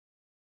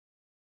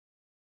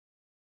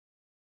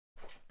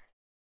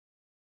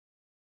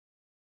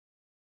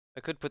 I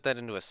could put that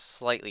into a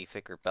slightly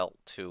thicker belt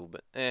too,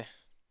 but eh.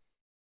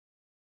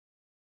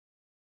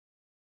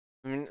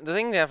 I mean, the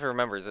thing you have to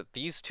remember is that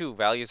these two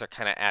values are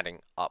kind of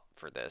adding up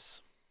for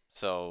this.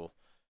 So,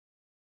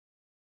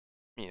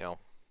 you know,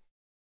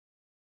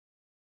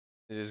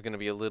 it is going to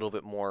be a little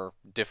bit more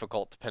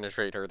difficult to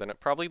penetrate her than it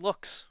probably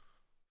looks.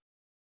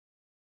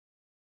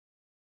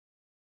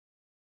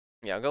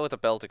 Yeah, I'll go with a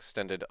belt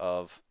extended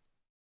of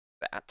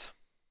that.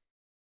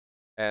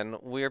 And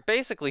we're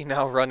basically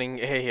now running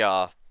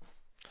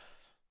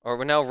or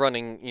we're now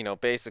running,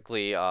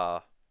 basically,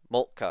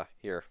 Moltke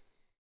here.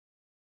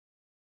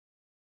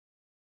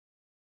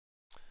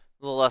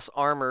 A little less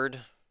armored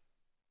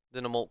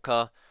than a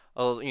Moltke.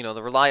 Oh,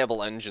 the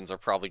reliable engines are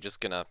probably just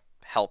gonna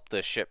help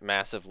this ship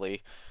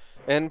massively.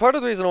 And part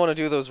of the reason I want to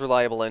do those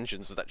reliable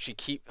engines is that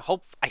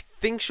I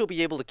think she'll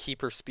be able to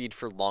keep her speed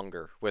for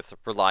longer with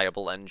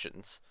reliable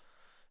engines.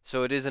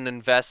 So it is an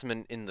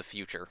investment in the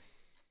future.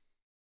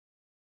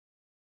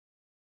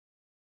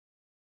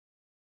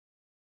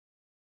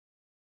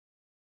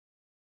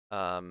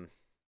 Um,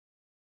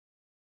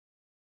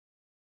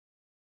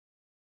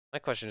 my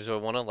question is, do I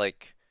want to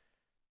like,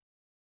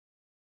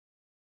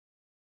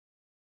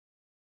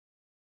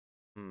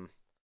 hmm,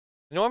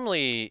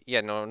 Normally,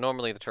 yeah, no,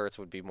 normally the turrets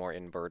would be more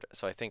inboard,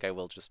 so I think I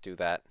will just do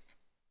that.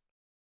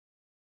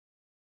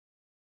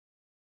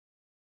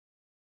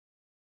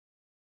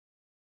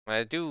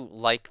 I do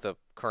like the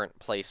current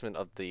placement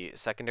of the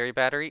secondary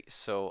battery,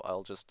 so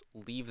I'll just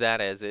leave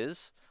that as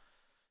is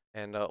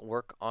and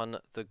work on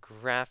the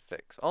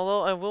graphics.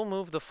 Although I will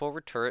move the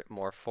forward turret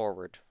more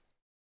forward.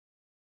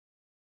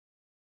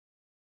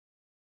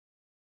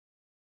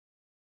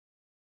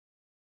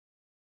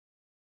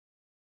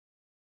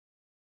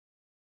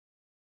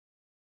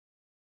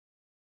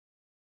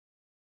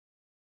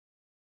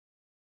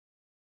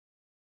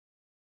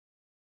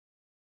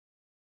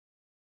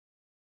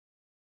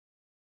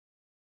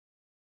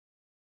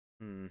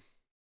 Hmm.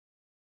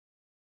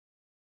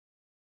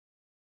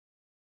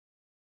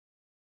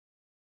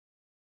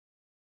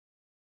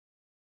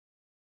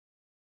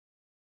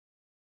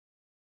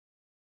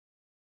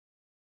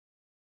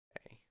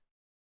 Okay.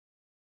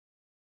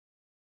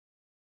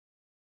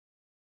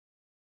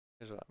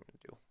 Here's what I'm gonna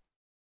do.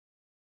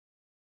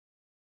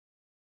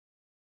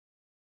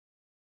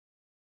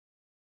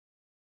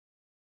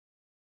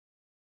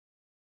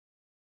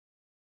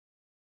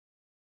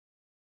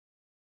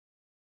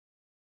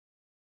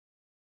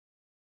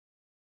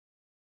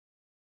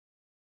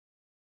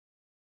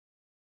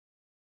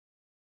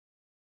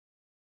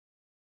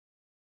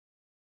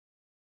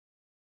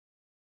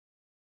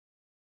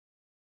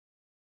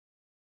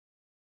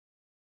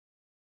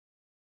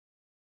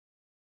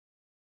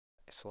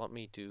 So let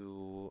me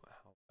do,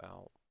 how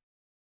about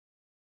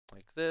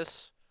like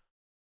this,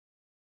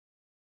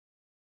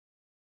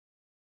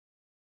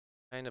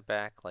 kind of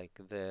back like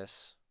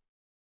this.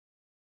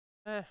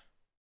 I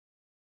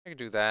can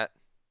do that.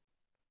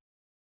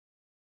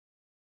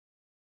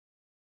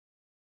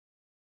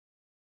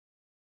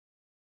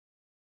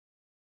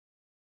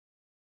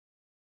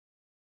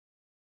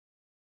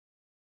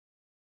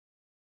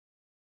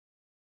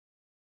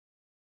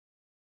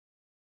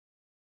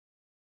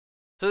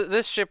 So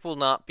this ship will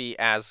not be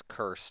as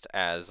cursed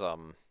as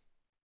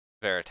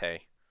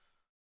Verite.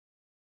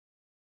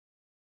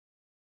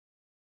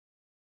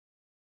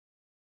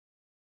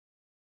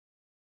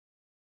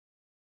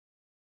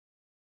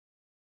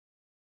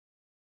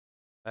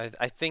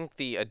 I think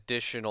the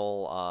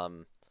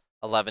additional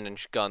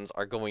 11-inch guns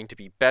are going to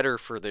be better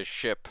for this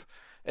ship,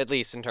 at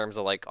least in terms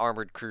of like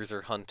armored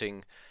cruiser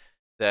hunting,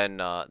 than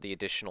the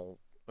additional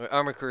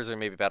armored cruiser,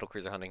 maybe battle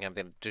cruiser hunting.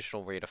 Having the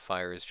additional rate of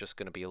fire is just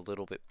going to be a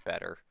little bit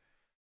better.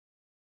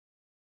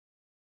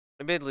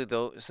 Admittedly,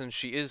 though, since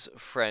she is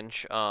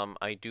French,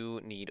 I do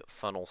need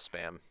funnel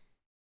spam,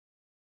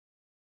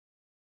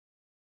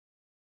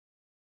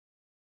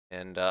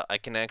 and I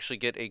can actually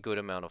get a good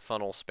amount of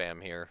funnel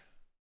spam here.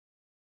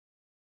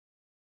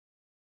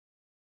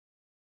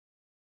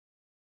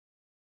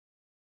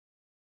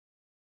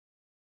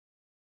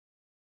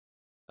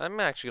 I'm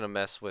actually gonna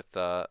mess with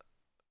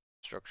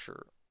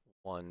structure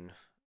one.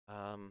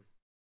 Um,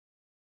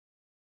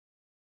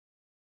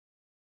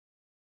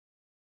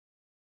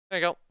 there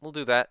you go. We'll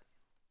do that.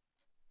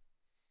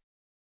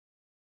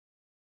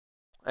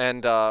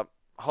 And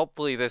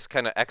hopefully this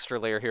kind of extra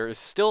layer here is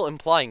still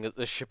implying that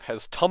the ship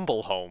has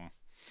tumble home.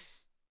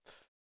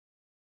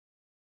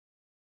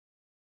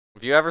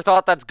 If you ever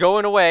thought that's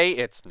going away,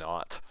 it's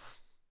not.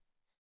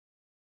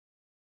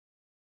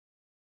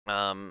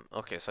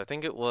 Okay, so I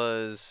think it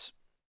was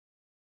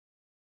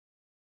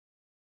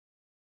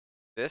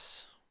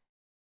this.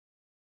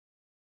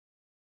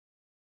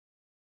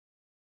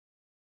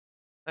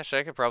 Actually,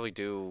 I could probably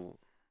do,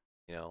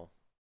 you know,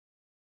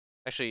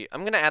 actually,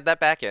 I'm gonna add that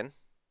back in.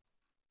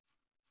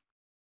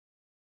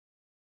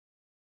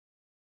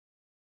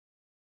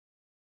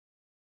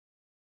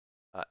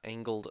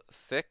 Angled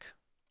thick.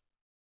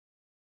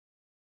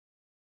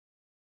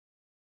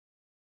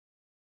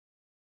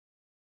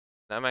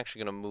 And I'm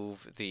actually gonna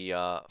move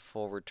the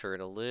forward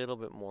turret a little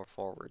bit more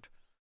forward.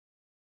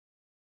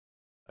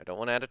 I don't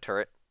want to add a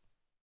turret.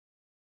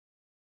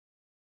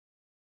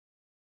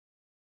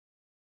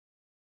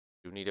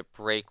 You need a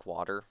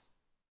breakwater.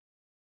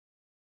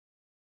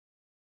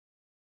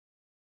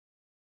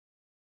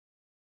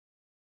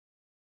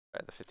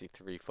 Try the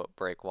 53-foot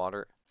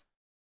breakwater.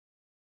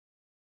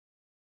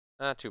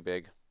 Not too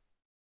big.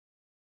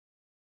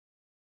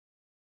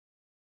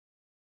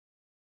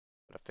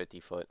 But a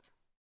 50-foot.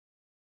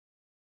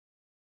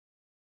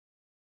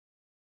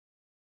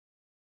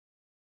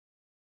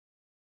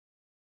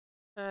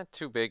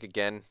 Too big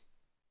again.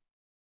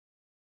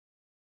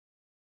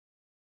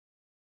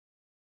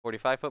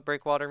 45-foot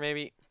breakwater,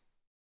 maybe?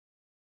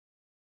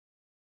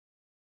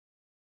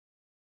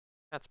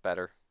 That's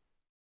better.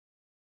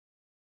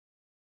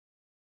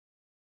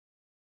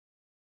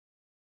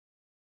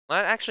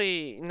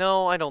 Actually,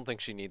 no, I don't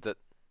think she needs it.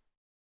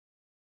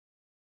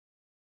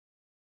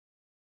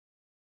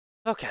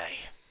 Okay.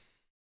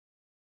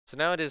 So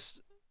now it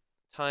is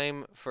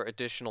time for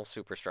additional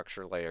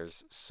superstructure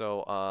layers.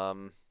 So,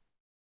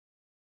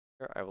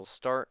 here I will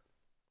start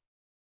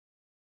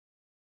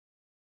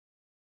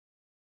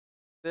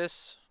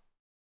this.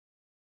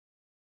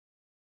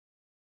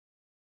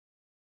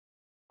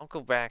 I'll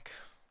go back.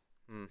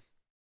 Hmm.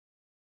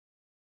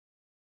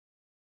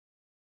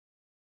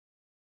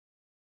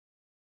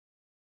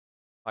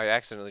 I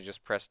accidentally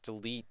just pressed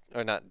delete,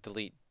 or not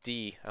delete,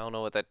 D. I don't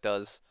know what that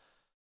does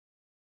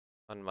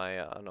on my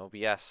on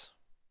OBS.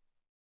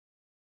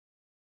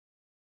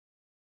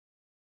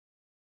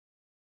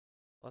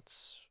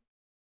 Let's.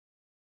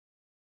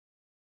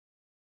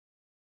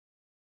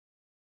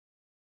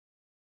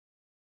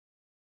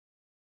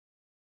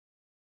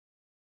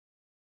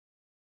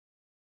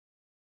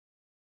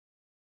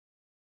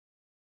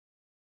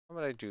 How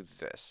about I do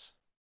this?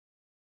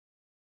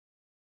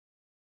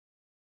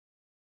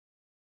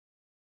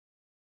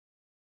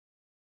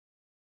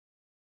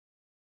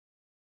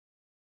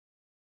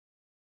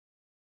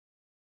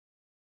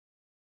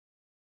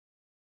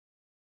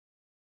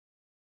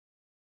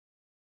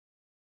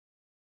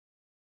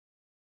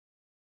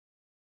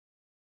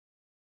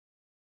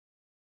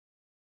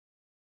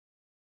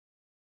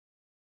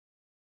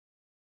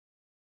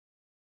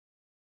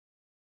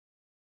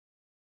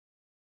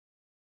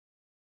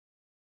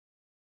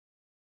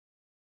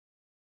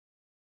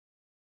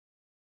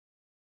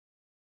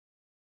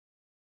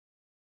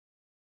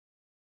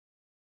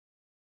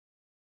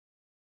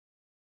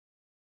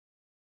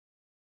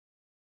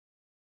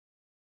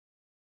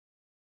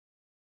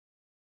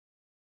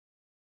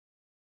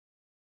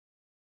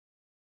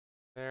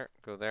 There,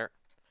 go there.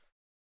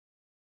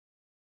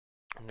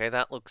 Okay,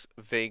 that looks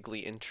vaguely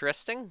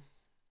interesting.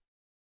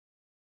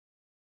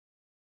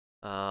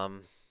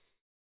 Um,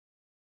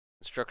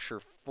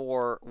 Structure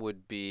 4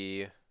 would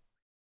be,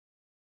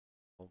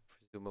 well,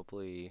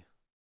 presumably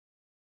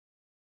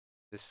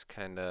this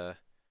kind of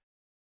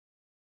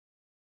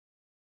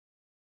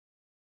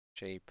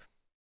shape.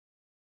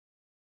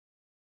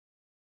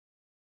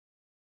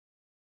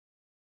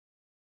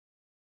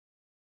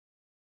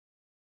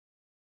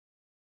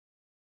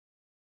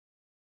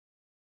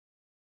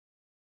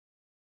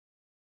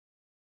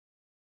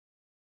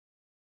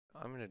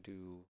 I'm gonna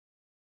do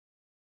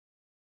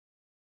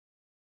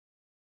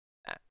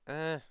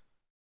that.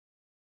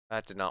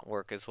 That did not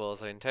work as well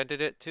as I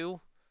intended it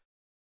to.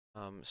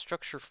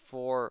 Structure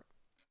 4,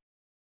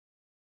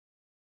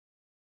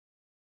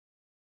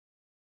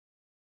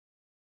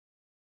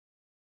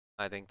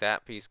 I think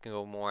that piece can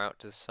go more out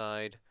to the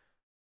side.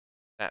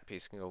 That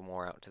piece can go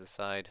more out to the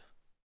side.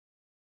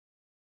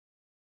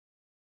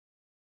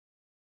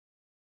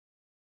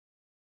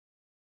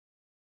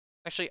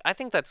 Actually, I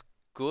think that's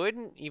good,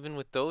 even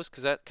with those,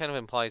 because that kind of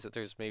implies that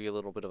there's maybe a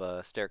little bit of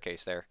a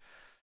staircase there.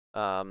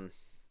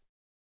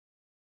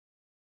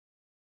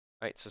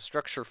 Right, so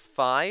structure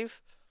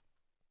 5.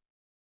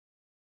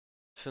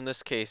 So in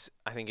this case,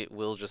 I think it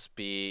will just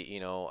be,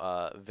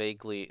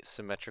 vaguely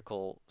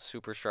symmetrical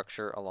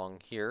superstructure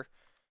along here.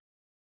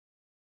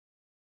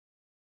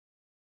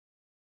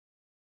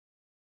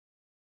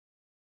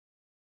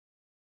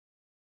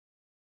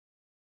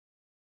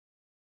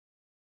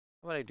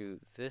 How about I do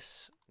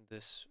this,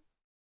 this,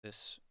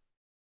 this,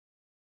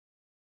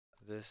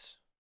 this,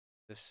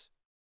 this?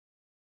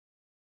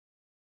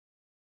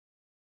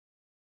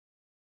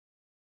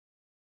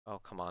 Oh,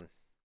 come on.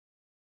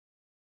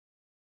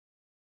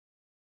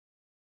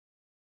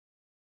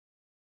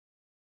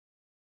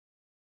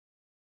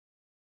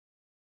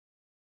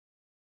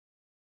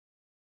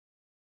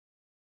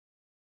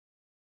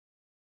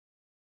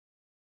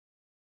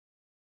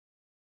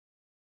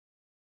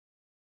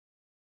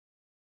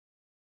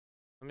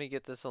 Let me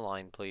get this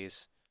aligned,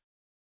 please.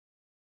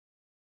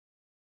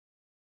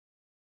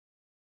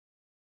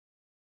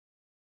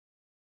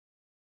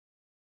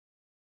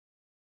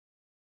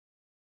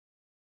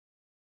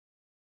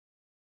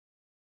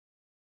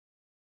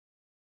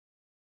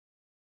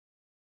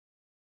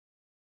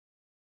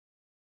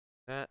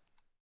 That,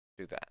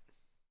 do that.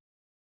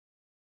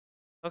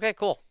 Okay,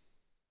 cool.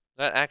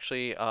 That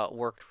actually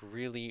worked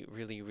really,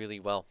 really, really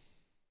well.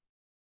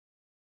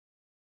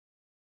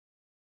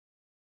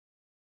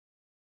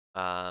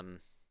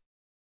 Um,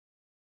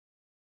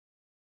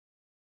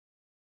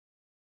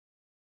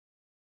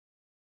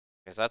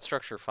 Because that's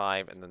structure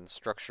 5, and then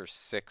structure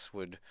 6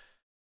 would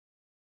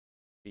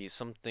be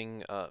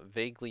something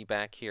vaguely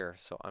back here.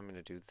 So I'm going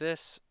to do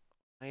this.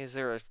 Why is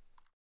there a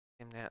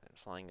damn gnat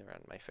flying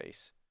around my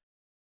face?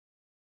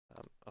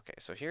 Okay,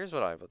 so here's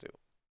what I will do.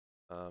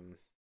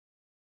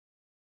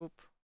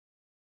 Oop,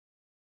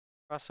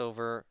 cross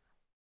over,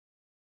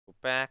 go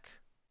back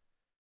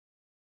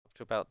up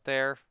to about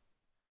there.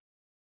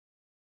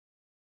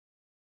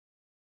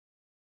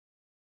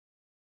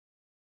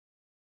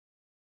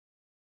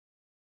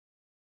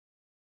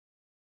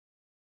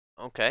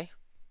 Okay.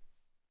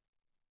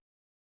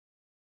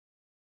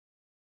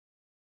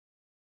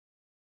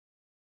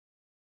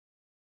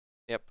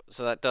 Yep,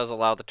 so that does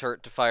allow the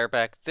turret to fire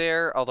back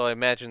there, although I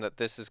imagine that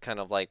this is kind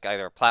of like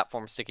either a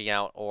platform sticking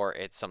out or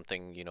it's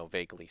something,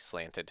 vaguely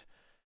slanted.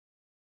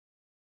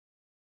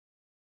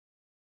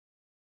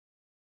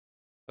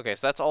 Okay,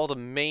 so that's all the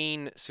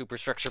main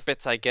superstructure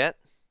bits I get.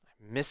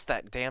 I missed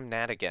that damn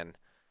gnat again.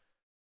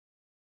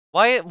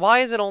 Why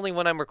is it only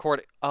when I'm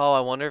recording? Oh, I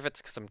wonder if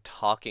it's because I'm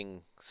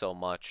talking so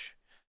much.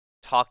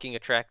 Talking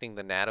attracting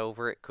the gnat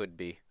over it could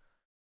be.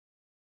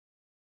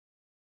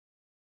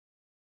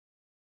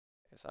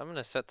 So I'm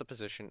gonna set the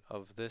position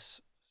of this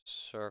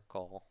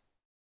circle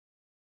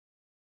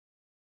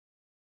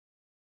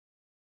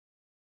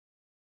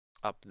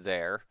up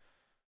there.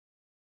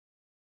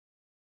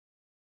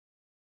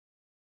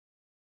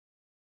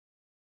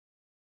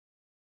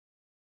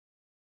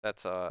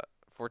 That's a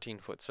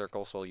 14-foot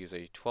circle, so I'll use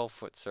a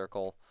 12-foot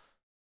circle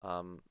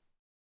um,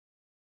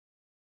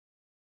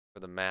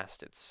 for the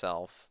mast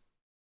itself.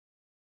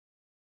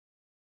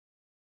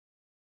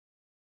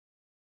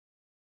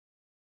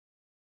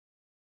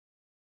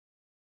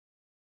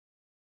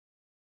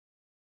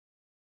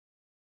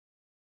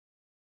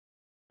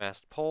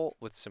 Mast pole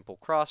with simple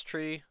cross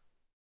tree.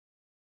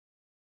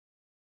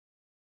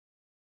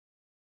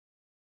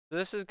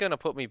 This is going to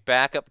put me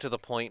back up to the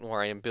point where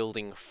I am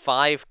building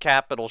 5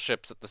 capital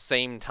ships at the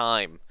same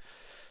time.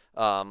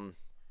 Um,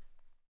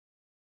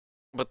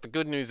 but the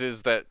good news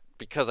is that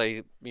because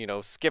I,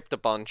 skipped a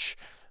bunch,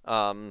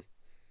 um,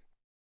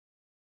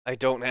 I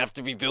don't have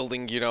to be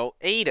building,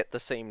 8 at the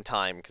same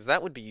time, because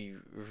that would be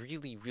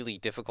really, really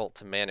difficult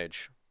to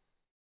manage.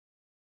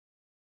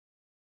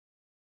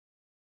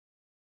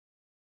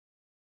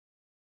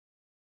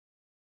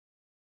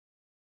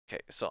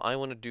 Okay, so I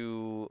want to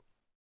do...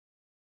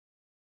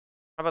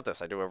 How about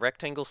this? I do a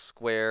rectangle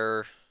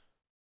square,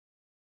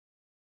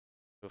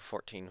 a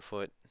 14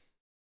 foot.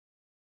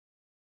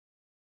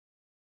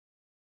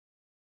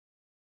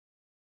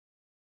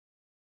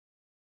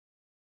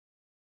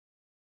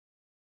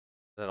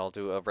 Then I'll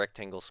do a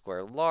rectangle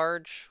square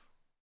large.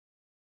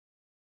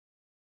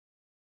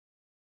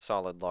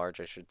 Solid large,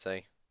 I should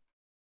say.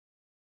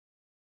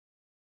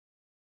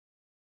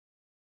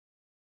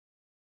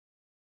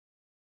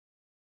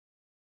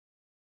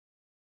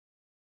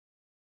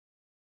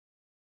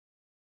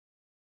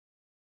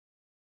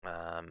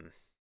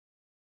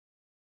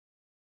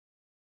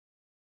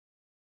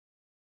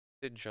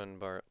 Did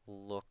Junbar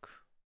look...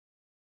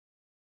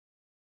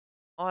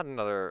 I'll add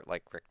another,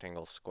 like,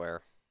 rectangle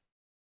square.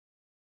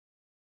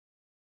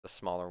 The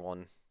smaller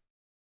one.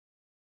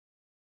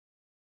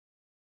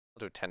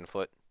 I'll do a 10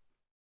 foot.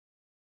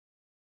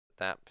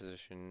 That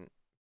position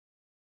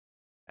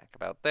back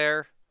about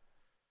there.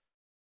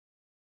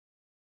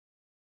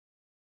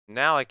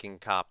 Now I can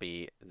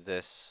copy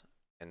this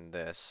and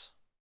this.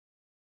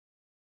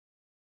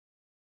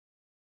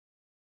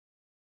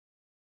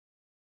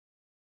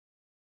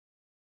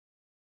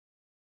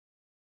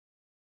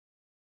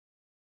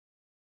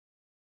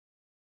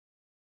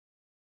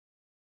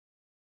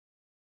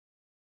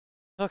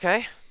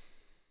 Okay.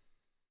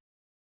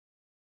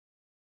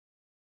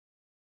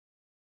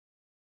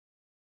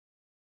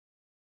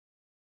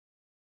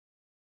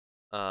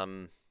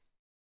 Um,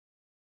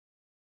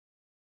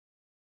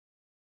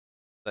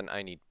 then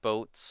I need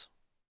boats.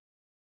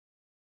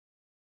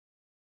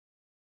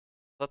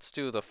 Let's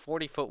do the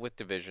 40 foot with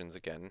divisions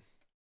again.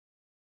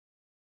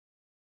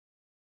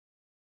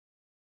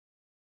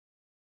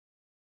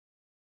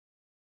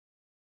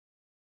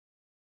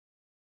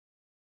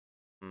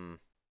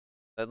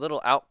 That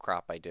little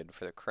outcrop I did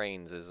for the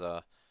cranes is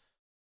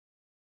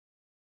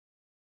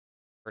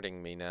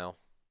hurting me now.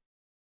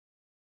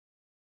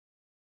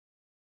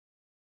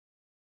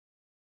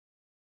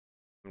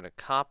 I'm gonna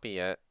copy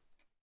it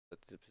at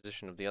the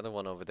position of the other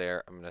one over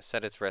there. I'm gonna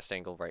set its rest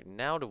angle right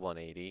now to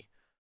 180.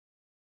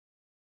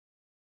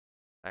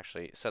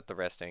 Actually, set the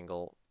rest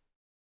angle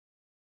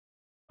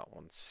about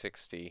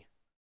 160.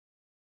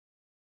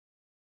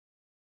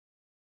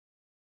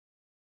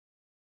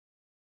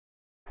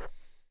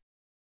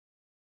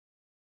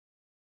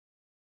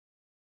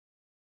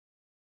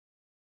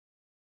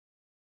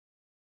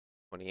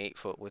 "28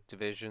 foot with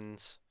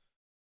divisions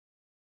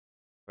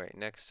right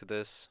next to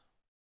this.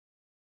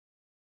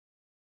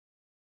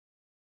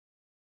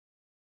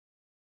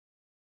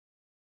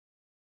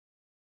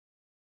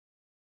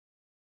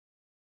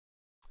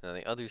 And on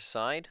the other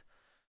side,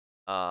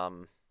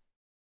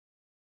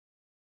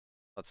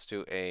 let's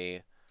do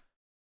a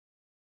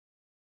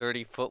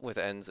 30 foot with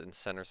ends and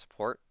center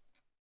support.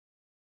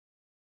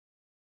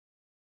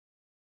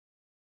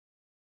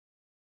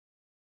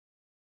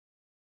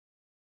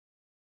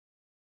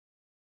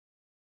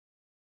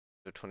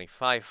 Do a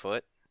 25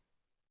 foot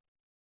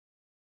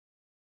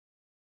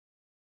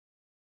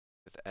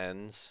with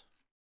ends.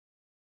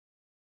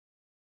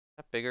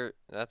 That bigger,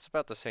 that's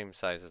about the same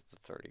size as the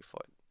 30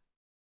 foot.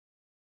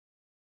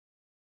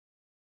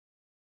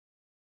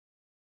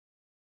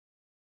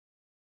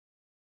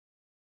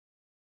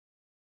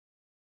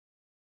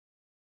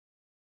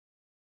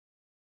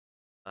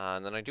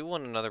 And then I do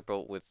want another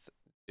boat with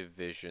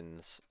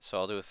divisions, so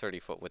I'll do a 30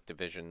 foot with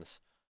divisions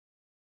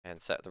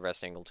and set the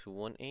rest angle to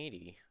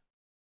 180.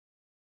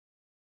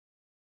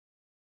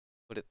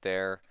 Put it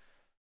there.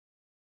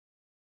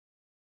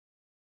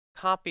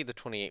 Copy the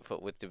 28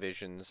 foot with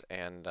divisions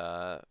and,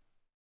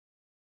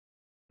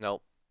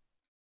 nope.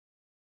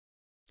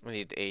 We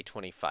need a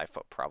 25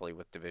 foot probably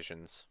with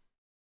divisions.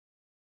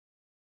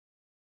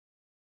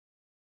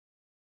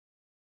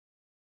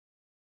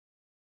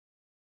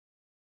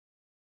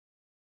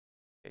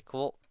 Okay,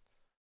 cool.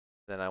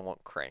 Then I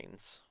want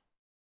cranes.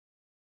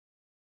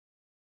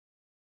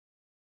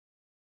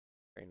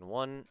 Crane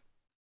 1.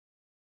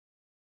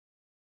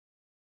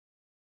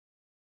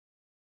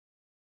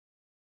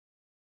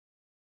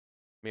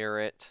 mirror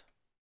it,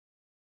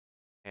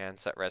 and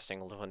set rest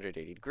angle to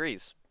 180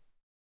 degrees.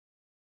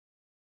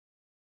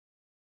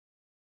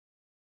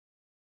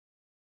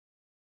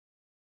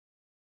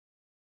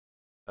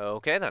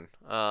 Okay then.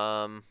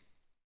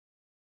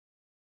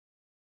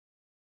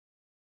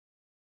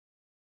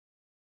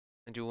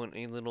 I do want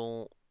a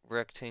little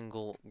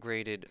rectangle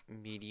graded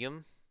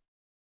medium.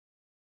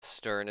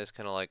 Stern is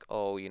kind of like,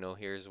 oh,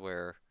 here's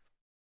where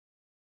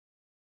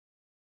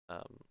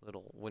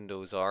little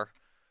windows are.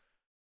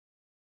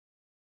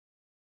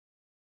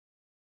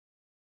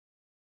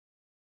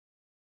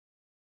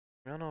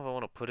 I don't know if I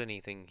want to put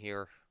anything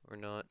here or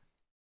not.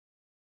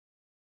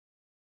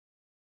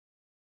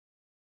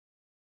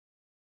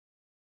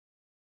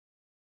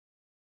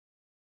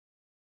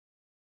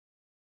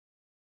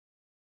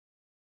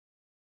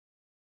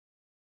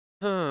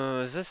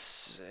 Is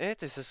this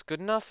it? Is this good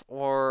enough?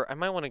 Or I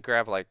might want to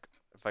grab, like,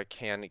 if I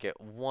can, get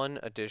one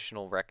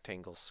additional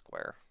rectangle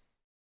square.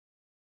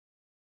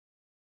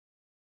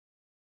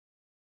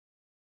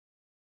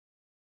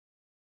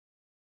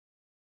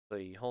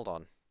 Hold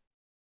on.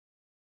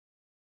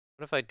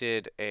 What if I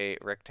did a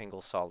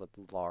rectangle solid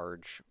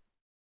large?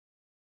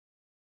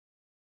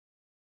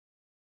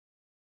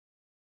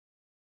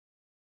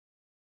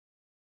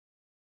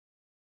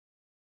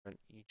 On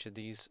each of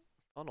these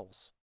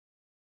funnels?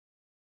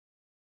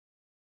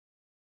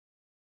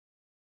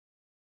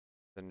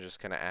 Then just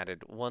kind of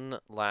added one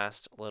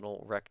last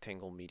little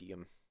rectangle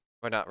medium.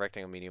 Or not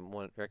rectangle medium,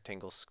 one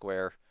rectangle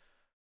square.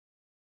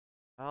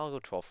 I'll go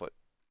 12 foot.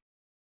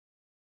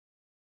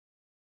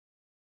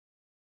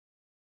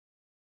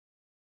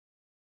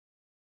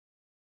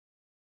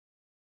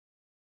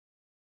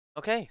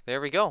 Okay, there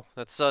we go.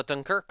 That's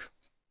Dunkirk.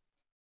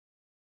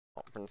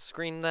 Alt print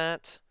screen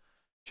that.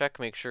 Check,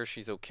 make sure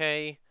she's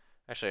okay.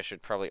 Actually, I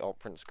should probably alt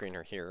print screen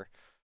her here.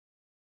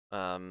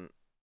 Um,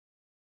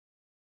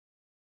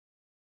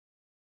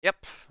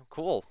 yep,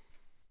 cool.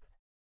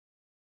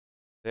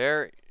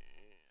 There,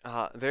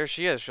 there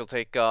she is. She'll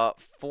take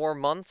 4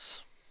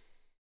 months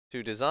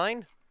to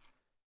design,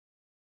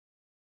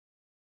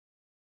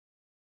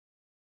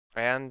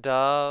 and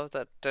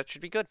that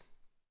should be good.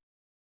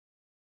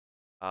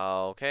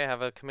 Okay, I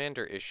have a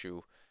commander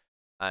issue.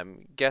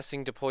 I'm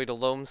guessing Deploy to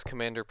Loam's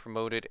commander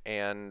promoted,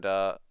 and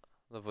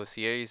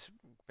Lavoisier's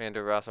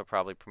commander also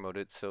probably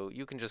promoted. So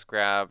you can just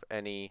grab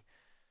any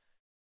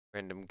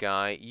random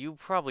guy. You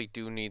probably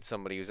do need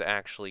somebody who's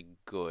actually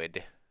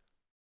good.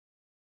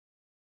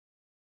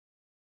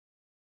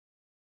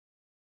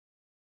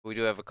 We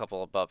do have a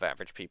couple above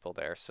average people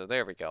there, so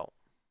there we go.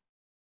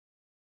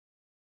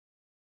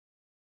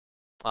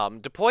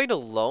 Deploy to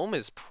Loam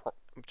is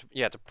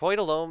yeah, Deploy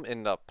to Loam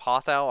and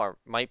Pothau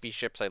might be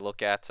ships I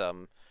look at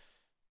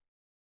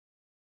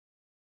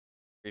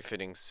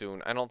refitting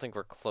soon. I don't think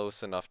we're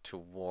close enough to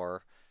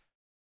war.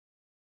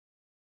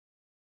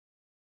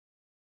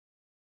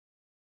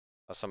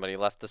 Somebody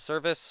left the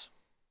service.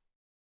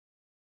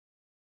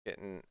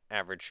 Getting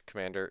average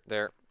commander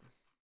there.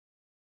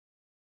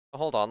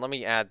 Hold on, let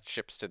me add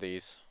ships to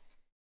these.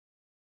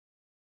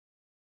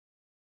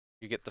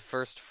 You get the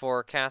first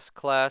 4 cask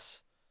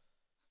class.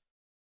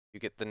 You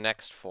get the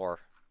next 4.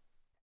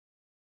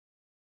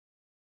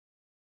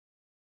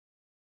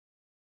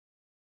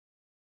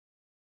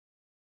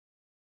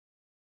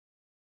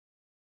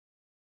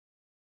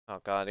 Oh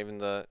god, even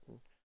the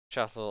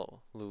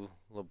Chassel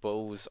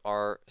Lebos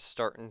are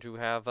starting to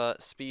have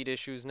speed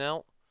issues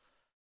now.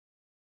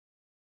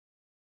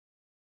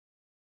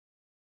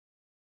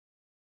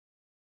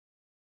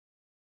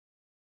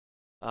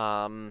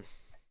 Um,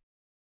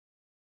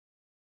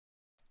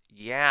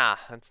 yeah,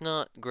 that's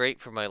not great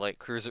for my light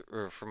cruiser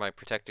or for my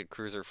protected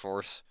cruiser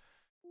force.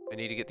 I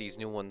need to get these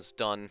new ones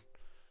done.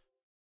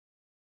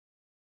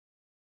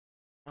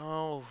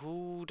 Oh,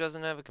 who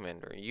doesn't have a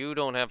commander? You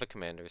don't have a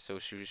commander, so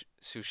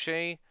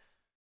Suchet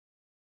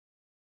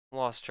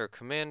lost her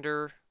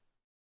commander,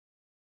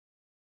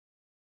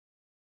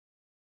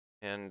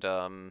 and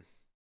I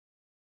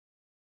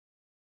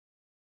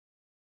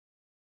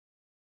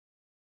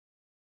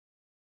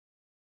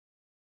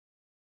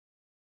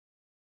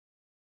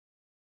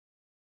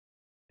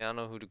don't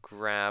know who to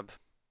grab.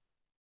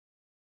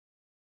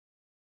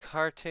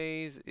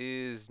 Cartes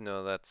is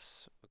no,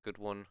 that's a good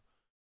one.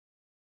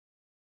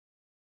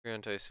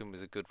 Grant, I assume,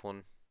 is a good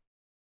one.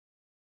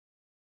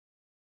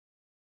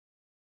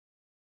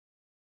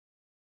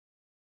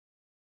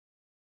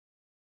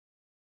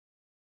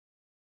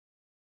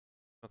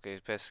 Okay,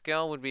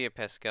 Pascal would be a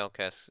Pascal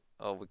cast.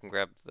 Oh, we can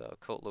grab the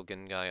Coat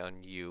Logan guy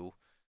on you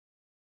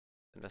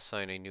and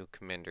assign a new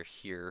commander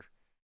here.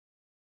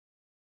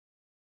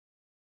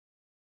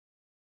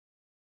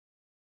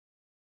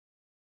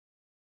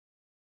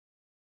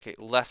 Okay,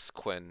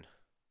 Lesquin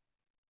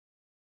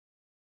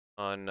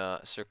on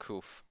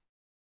Surcouf.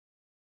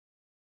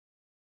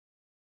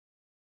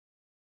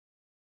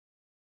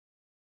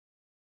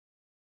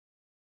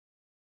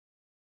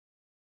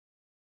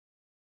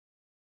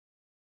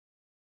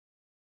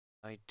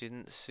 I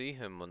didn't see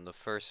him on the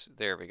first.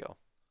 There we go.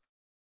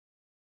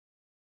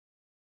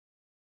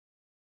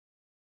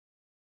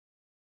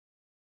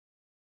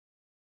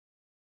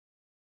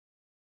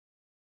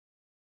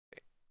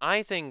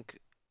 I think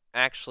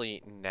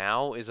actually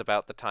now is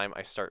about the time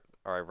I start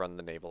or I run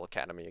the Naval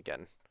Academy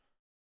again.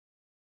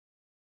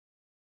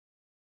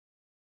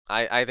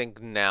 I think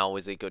now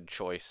is a good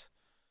choice.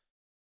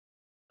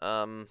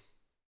 Um,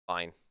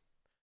 fine.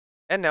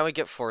 And now we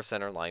get 4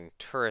 center line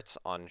turrets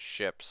on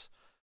ships.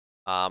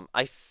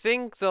 I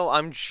think though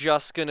I'm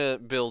just gonna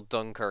build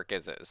Dunkirk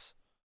as is.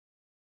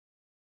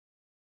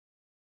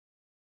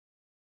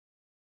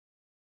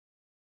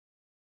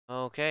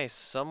 Okay,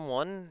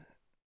 someone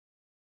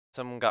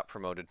got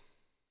promoted.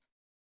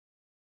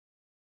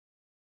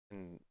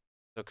 And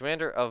so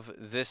commander of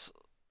this,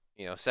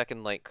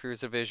 second light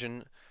cruiser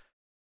division.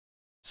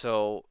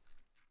 So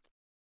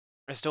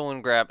I still want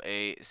to grab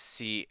a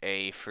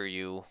CA for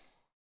you,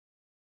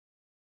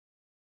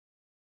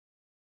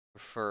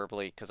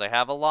 preferably, because I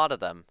have a lot of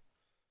them.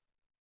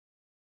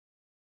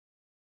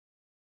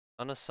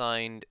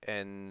 Unassigned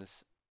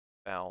ends,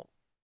 oh,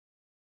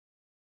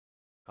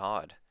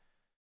 God,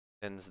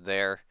 ends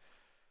there.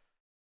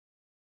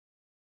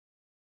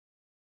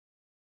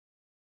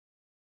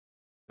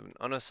 An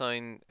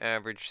unassigned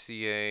average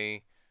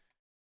CA.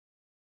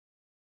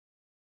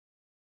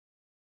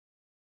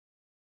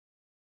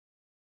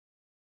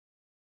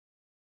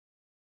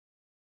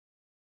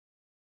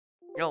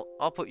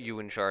 I'll put you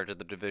in charge of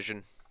the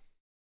division.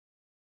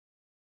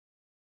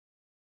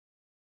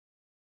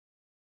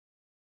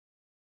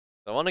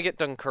 I want to get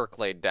Dunkirk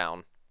laid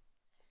down.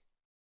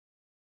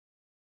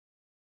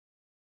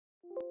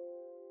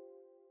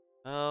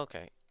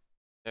 Okay,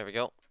 there we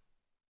go.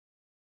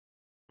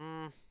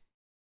 Hmm,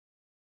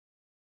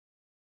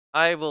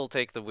 I will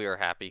take the we're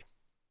happy.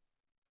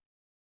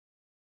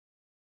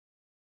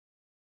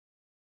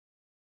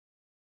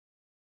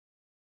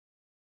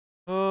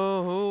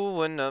 Oh, who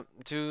went up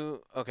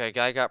to... Okay,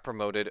 guy got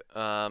promoted.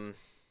 That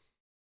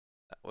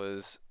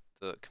was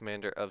the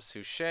commander of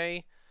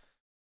Suchet.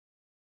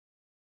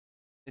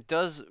 It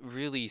does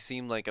really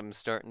seem like I'm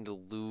starting to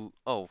lose...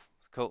 Oh,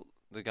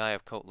 the guy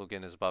of Coat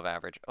Logan is above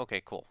average.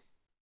 Okay, cool.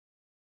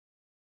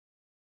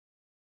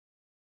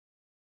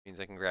 Means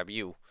I can grab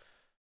you.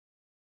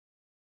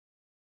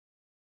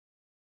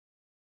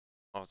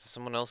 Oh, did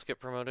someone else get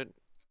promoted?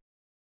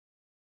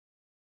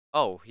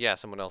 Oh, yeah,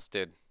 someone else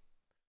did.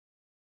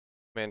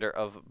 Commander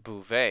of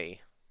Bouvet.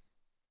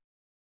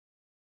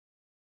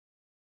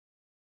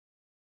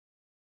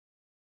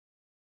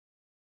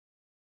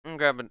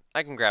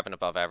 I can grab an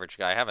above average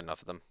guy. I have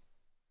enough of them.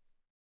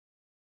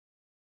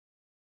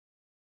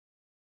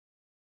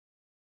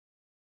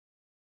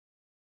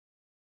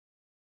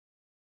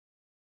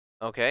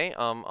 Okay,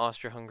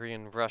 Austria-Hungary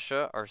and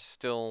Russia are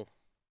still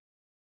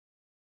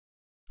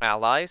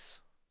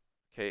allies.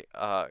 Okay,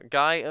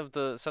 guy of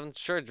the 7th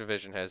Shore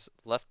Division has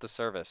left the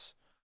service.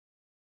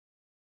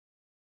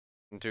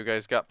 And 2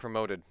 guys got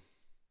promoted.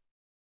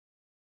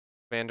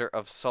 Commander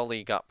of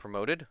Sully got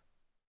promoted.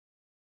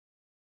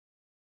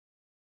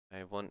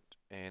 I want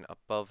an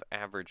above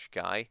average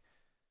guy.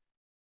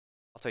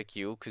 I'll take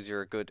you because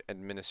you're a good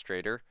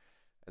administrator.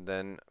 And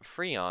then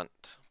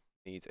Friant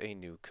needs a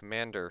new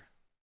commander.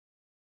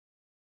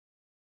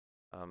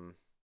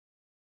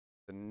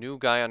 The new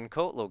guy on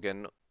Coat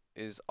Logan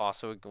is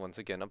also once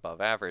again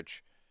above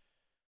average.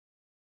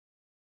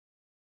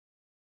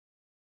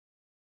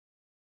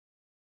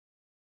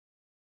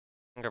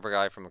 Grab a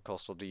guy from a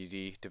coastal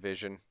DD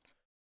division.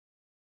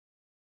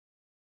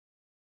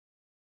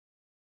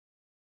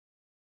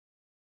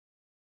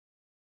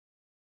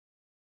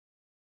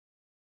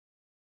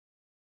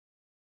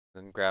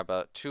 Then grab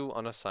 2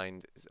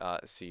 unassigned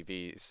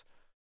CVs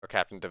or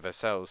Captain de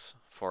Vassaux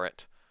for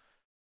it.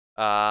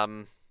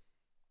 I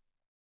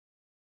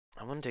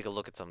want to take a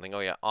look at something. Oh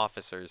yeah,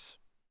 officers.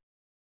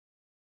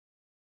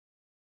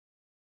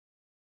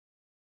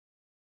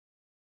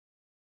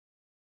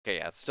 Okay,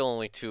 yeah, it's still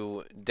only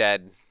 2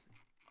 dead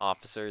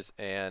officers,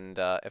 and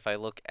if I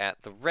look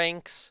at the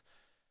ranks,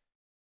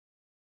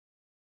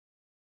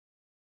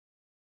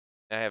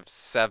 I have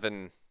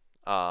 7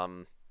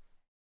 um,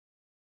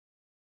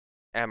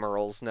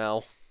 Amirals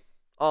now,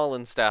 all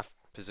in staff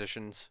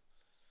positions.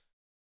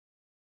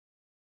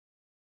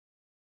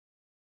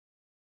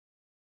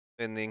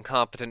 And the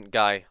incompetent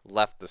guy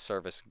left the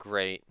service.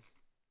 Great.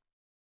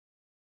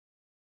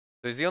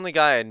 He's the only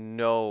guy I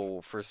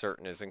know for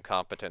certain is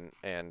incompetent,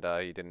 and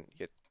he didn't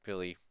get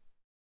really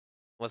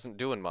wasn't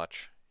doing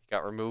much. He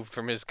got removed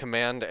from his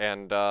command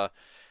and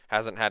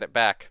hasn't had it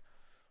back.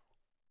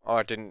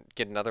 Or didn't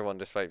get another one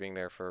despite being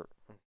there for.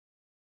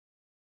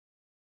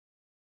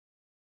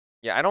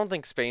 Yeah, I don't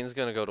think Spain's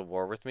gonna go to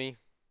war with me,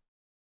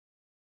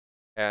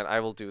 and I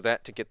will do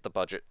that to get the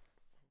budget.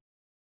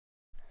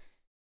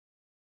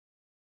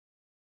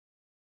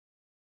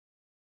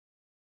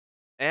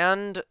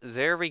 And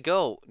there we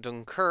go.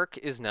 Dunkirk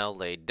is now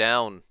laid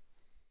down.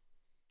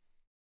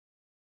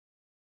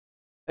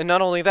 And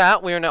not only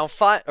that, we are now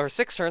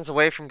 6 turns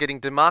away from getting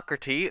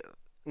Democracy,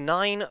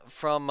 9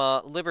 from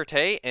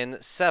Liberté,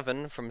 and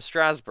 7 from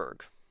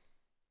Strasbourg.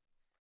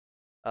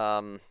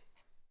 Um,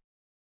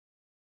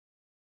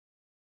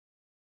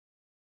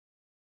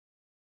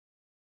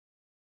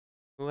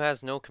 who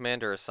has no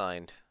commander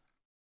assigned?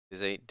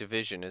 is a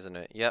division, isn't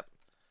it? Yep.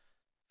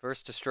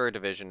 First Destroyer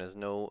Division is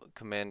no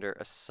commander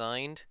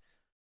assigned.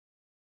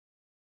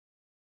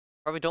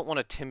 Probably don't want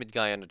a timid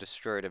guy on a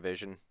Destroyer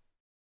Division.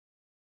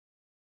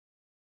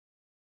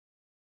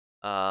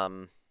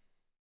 What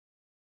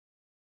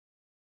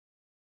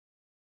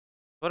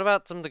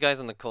about some of the guys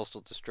on the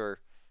Coastal Destroyer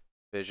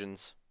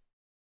Divisions?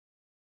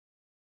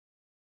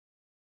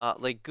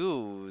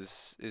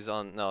 Goose is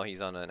on, no,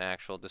 he's on an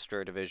actual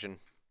Destroyer Division.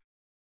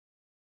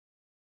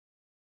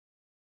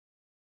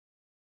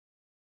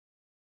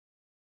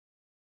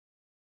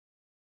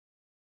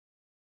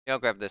 Yeah, I'll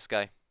grab this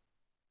guy.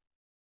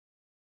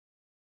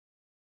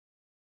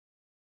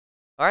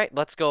 Alright,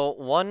 let's go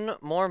one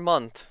more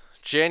month.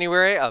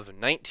 January of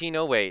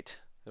 1908.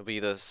 It'll be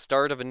the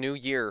start of a new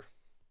year.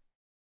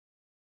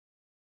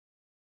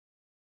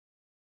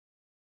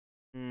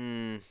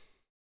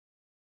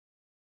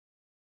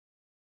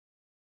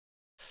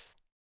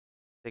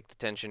 Take the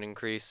tension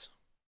increase.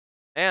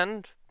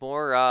 And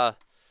more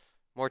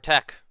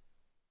tech.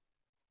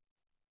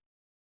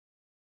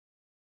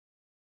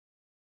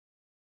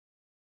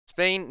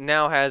 Spain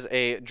now has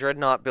a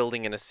dreadnought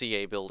building and a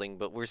CA building,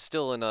 but we're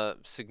still in a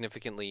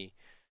significantly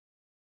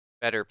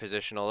better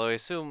position, although I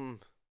assume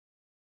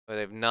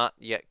they've not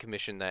yet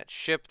commissioned that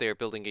ship. They are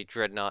building a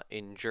dreadnought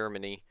in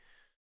Germany.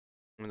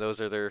 And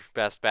those are their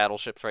best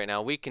battleships right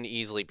now. We can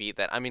easily beat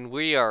that. I mean,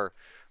 we are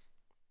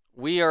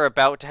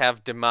about to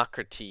have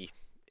democracy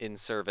in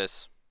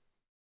service.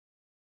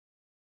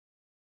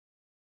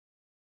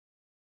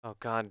 Oh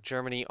god,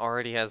 Germany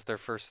already has their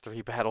first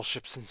 3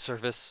 battleships in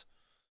service.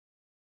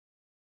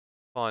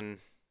 Fun.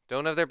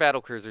 Don't have their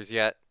battlecruisers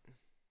yet.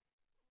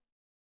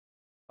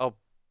 Oh,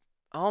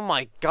 oh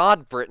my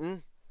god,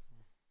 Britain.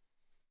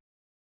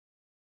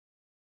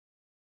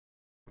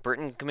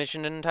 Britain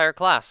commissioned an entire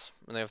class,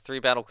 and they have 3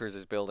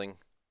 battlecruisers building.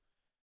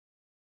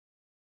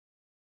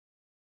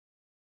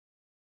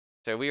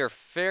 So we are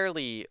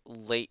fairly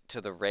late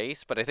to the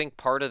race, but I think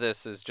part of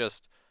this is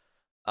just,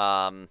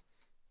 part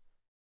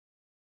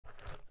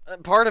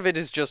of it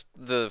is just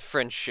the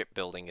French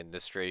shipbuilding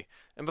industry.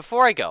 And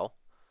before I go,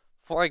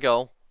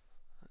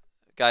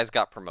 guys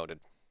got promoted.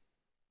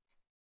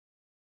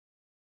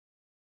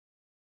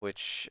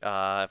 Which,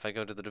 if I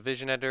go to the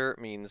division editor,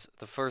 means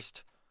the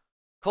first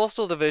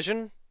Coastal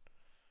Division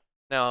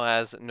now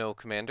has no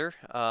commander.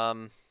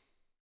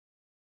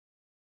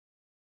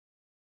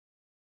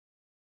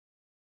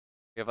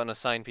 We have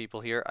unassigned people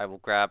here. I will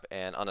grab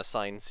an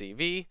unassigned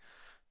CV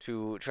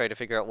to try to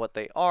figure out what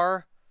they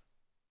are.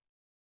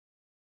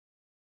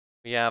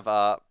 We have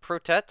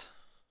Protet,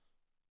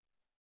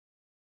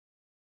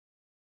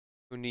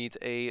 who needs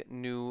a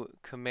new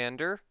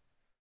commander.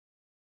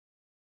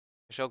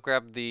 I shall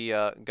grab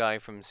the guy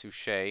from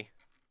Suchet.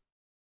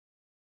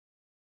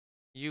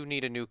 You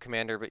need a new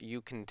commander, but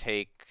you can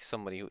take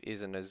somebody who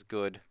isn't as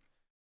good.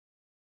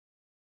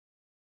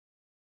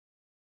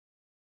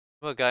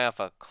 A guy off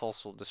a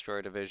Coastal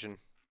Destroyer Division.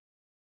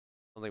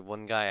 Only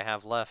one guy I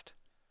have left.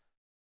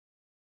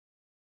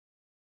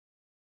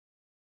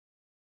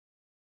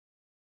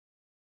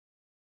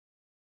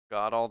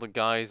 Got all the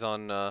guys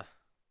on, those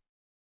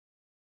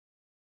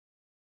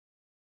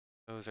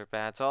are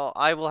bad. So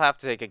I will have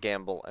to take a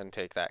gamble and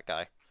take that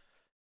guy.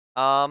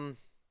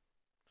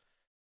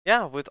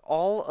 Yeah, with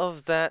all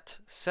of that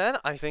said,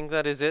 I think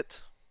that is it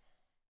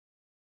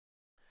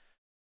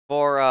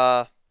for,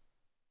 I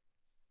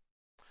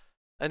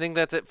think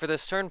that's it for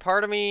this turn.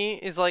 Part of me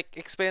is like,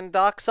 expand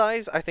dock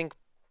size. I think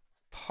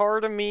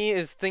part of me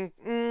is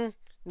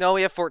no,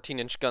 we have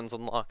 14-inch guns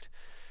unlocked.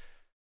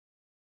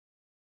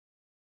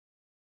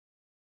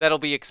 That'll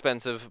be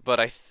expensive, but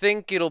I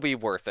think it'll be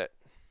worth it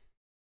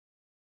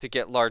to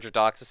get larger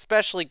docks,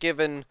 especially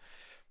given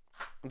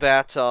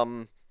that,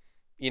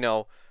 you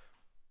know,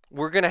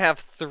 we're going to have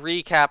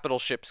 3 capital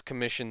ships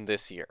commissioned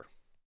this year.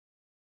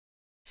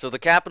 So the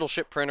capital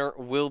ship printer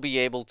will be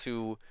able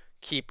to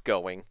keep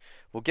going.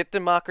 We'll get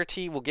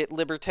Democracy, we'll get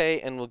Liberté,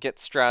 and we'll get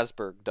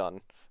Strasbourg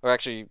done. Or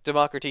actually,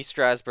 Democracy,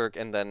 Strasbourg,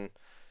 and then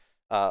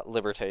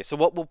Liberté. So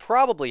what will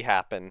probably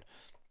happen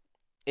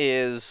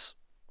is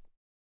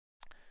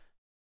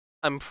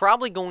I'm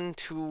probably going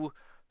to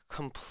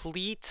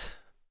complete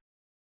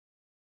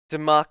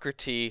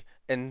Democracy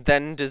and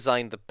then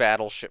design the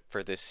battleship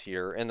for this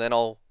year, and then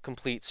I'll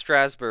complete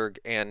Strasbourg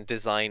and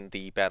design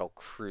the battle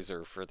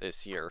cruiser for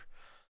this year.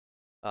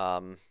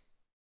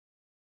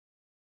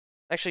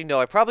 Actually, no,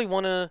 I probably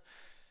want to.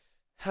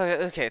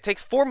 Okay, it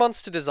takes 4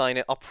 months to design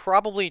it. I'll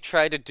probably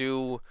try to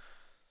do,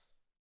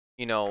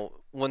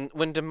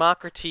 when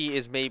Democracy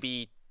is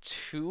maybe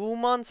 2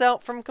 months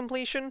out from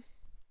completion.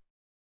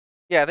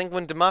 Yeah, I think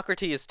when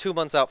Democracy is 2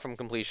 months out from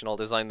completion, I'll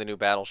design the new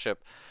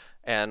battleship.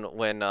 And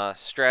when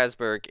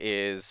Strasbourg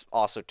is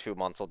also 2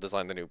 months, I'll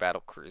design the new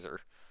battle cruiser.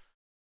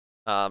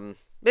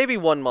 Maybe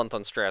 1 month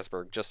on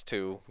Strasbourg, just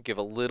to give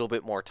a little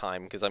bit more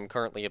time, because I'm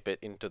currently a bit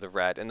into the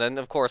red. And then,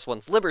 of course,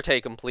 once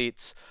Liberté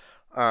completes,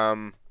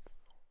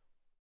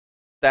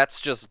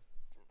 that's just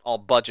all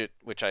budget,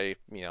 which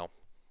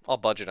all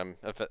budget I'm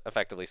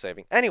effectively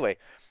saving. Anyway,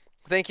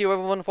 Thank you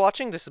everyone for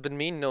watching. This has been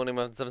me, No Name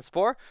of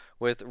Spore,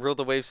 with Rule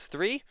the Waves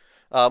 3.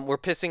 We're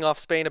pissing off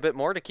Spain a bit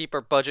more to keep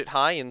our budget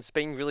high, and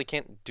Spain really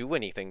can't do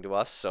anything to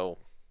us, so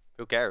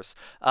who cares?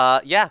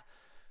 Yeah,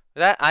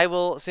 that I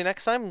will see you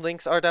next time.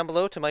 Links are down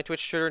below to my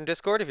Twitch, Twitter, and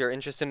Discord if you're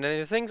interested in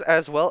any of the things,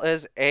 as well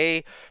as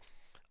a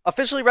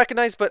officially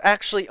recognized but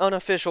actually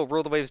unofficial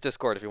Rule the Waves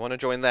Discord if you want to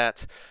join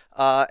that.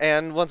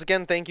 And once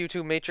again, thank you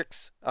to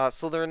Matrix,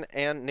 Slytherin,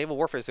 and Naval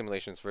Warfare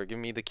Simulations for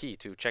giving me the key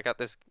to check out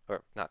this,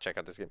 or not check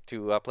out this game,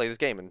 to play this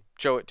game and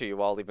show it to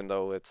you all, even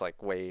though it's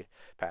like way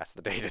past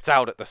the date it's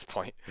out at this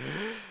point.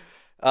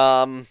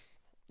 um,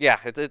 yeah,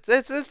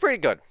 it's pretty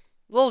good.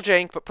 A little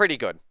jank, but pretty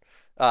good.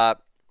 Uh,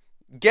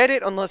 get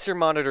it unless your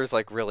monitor's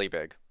like really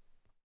big.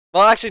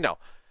 Well, actually, no.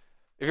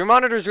 If your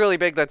monitor is really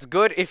big, that's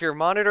good. If your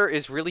monitor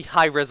is really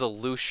high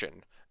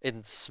resolution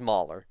and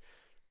smaller,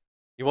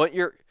 you want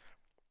your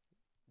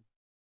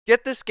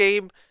get this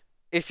game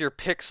if your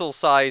pixel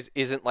size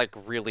isn't like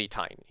really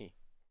tiny.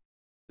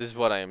 This is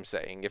what I am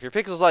saying. If your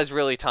pixel size is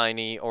really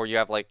tiny, or you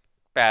have like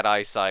bad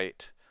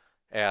eyesight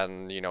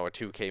and a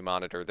 2K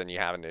monitor, then you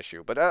have an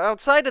issue. But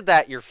outside of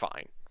that, you're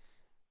fine.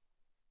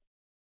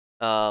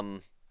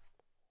 Um,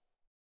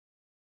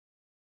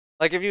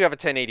 like if you have a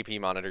 1080p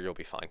monitor, you'll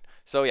be fine.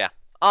 So yeah,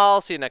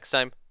 I'll see you next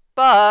time.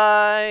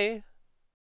 Bye.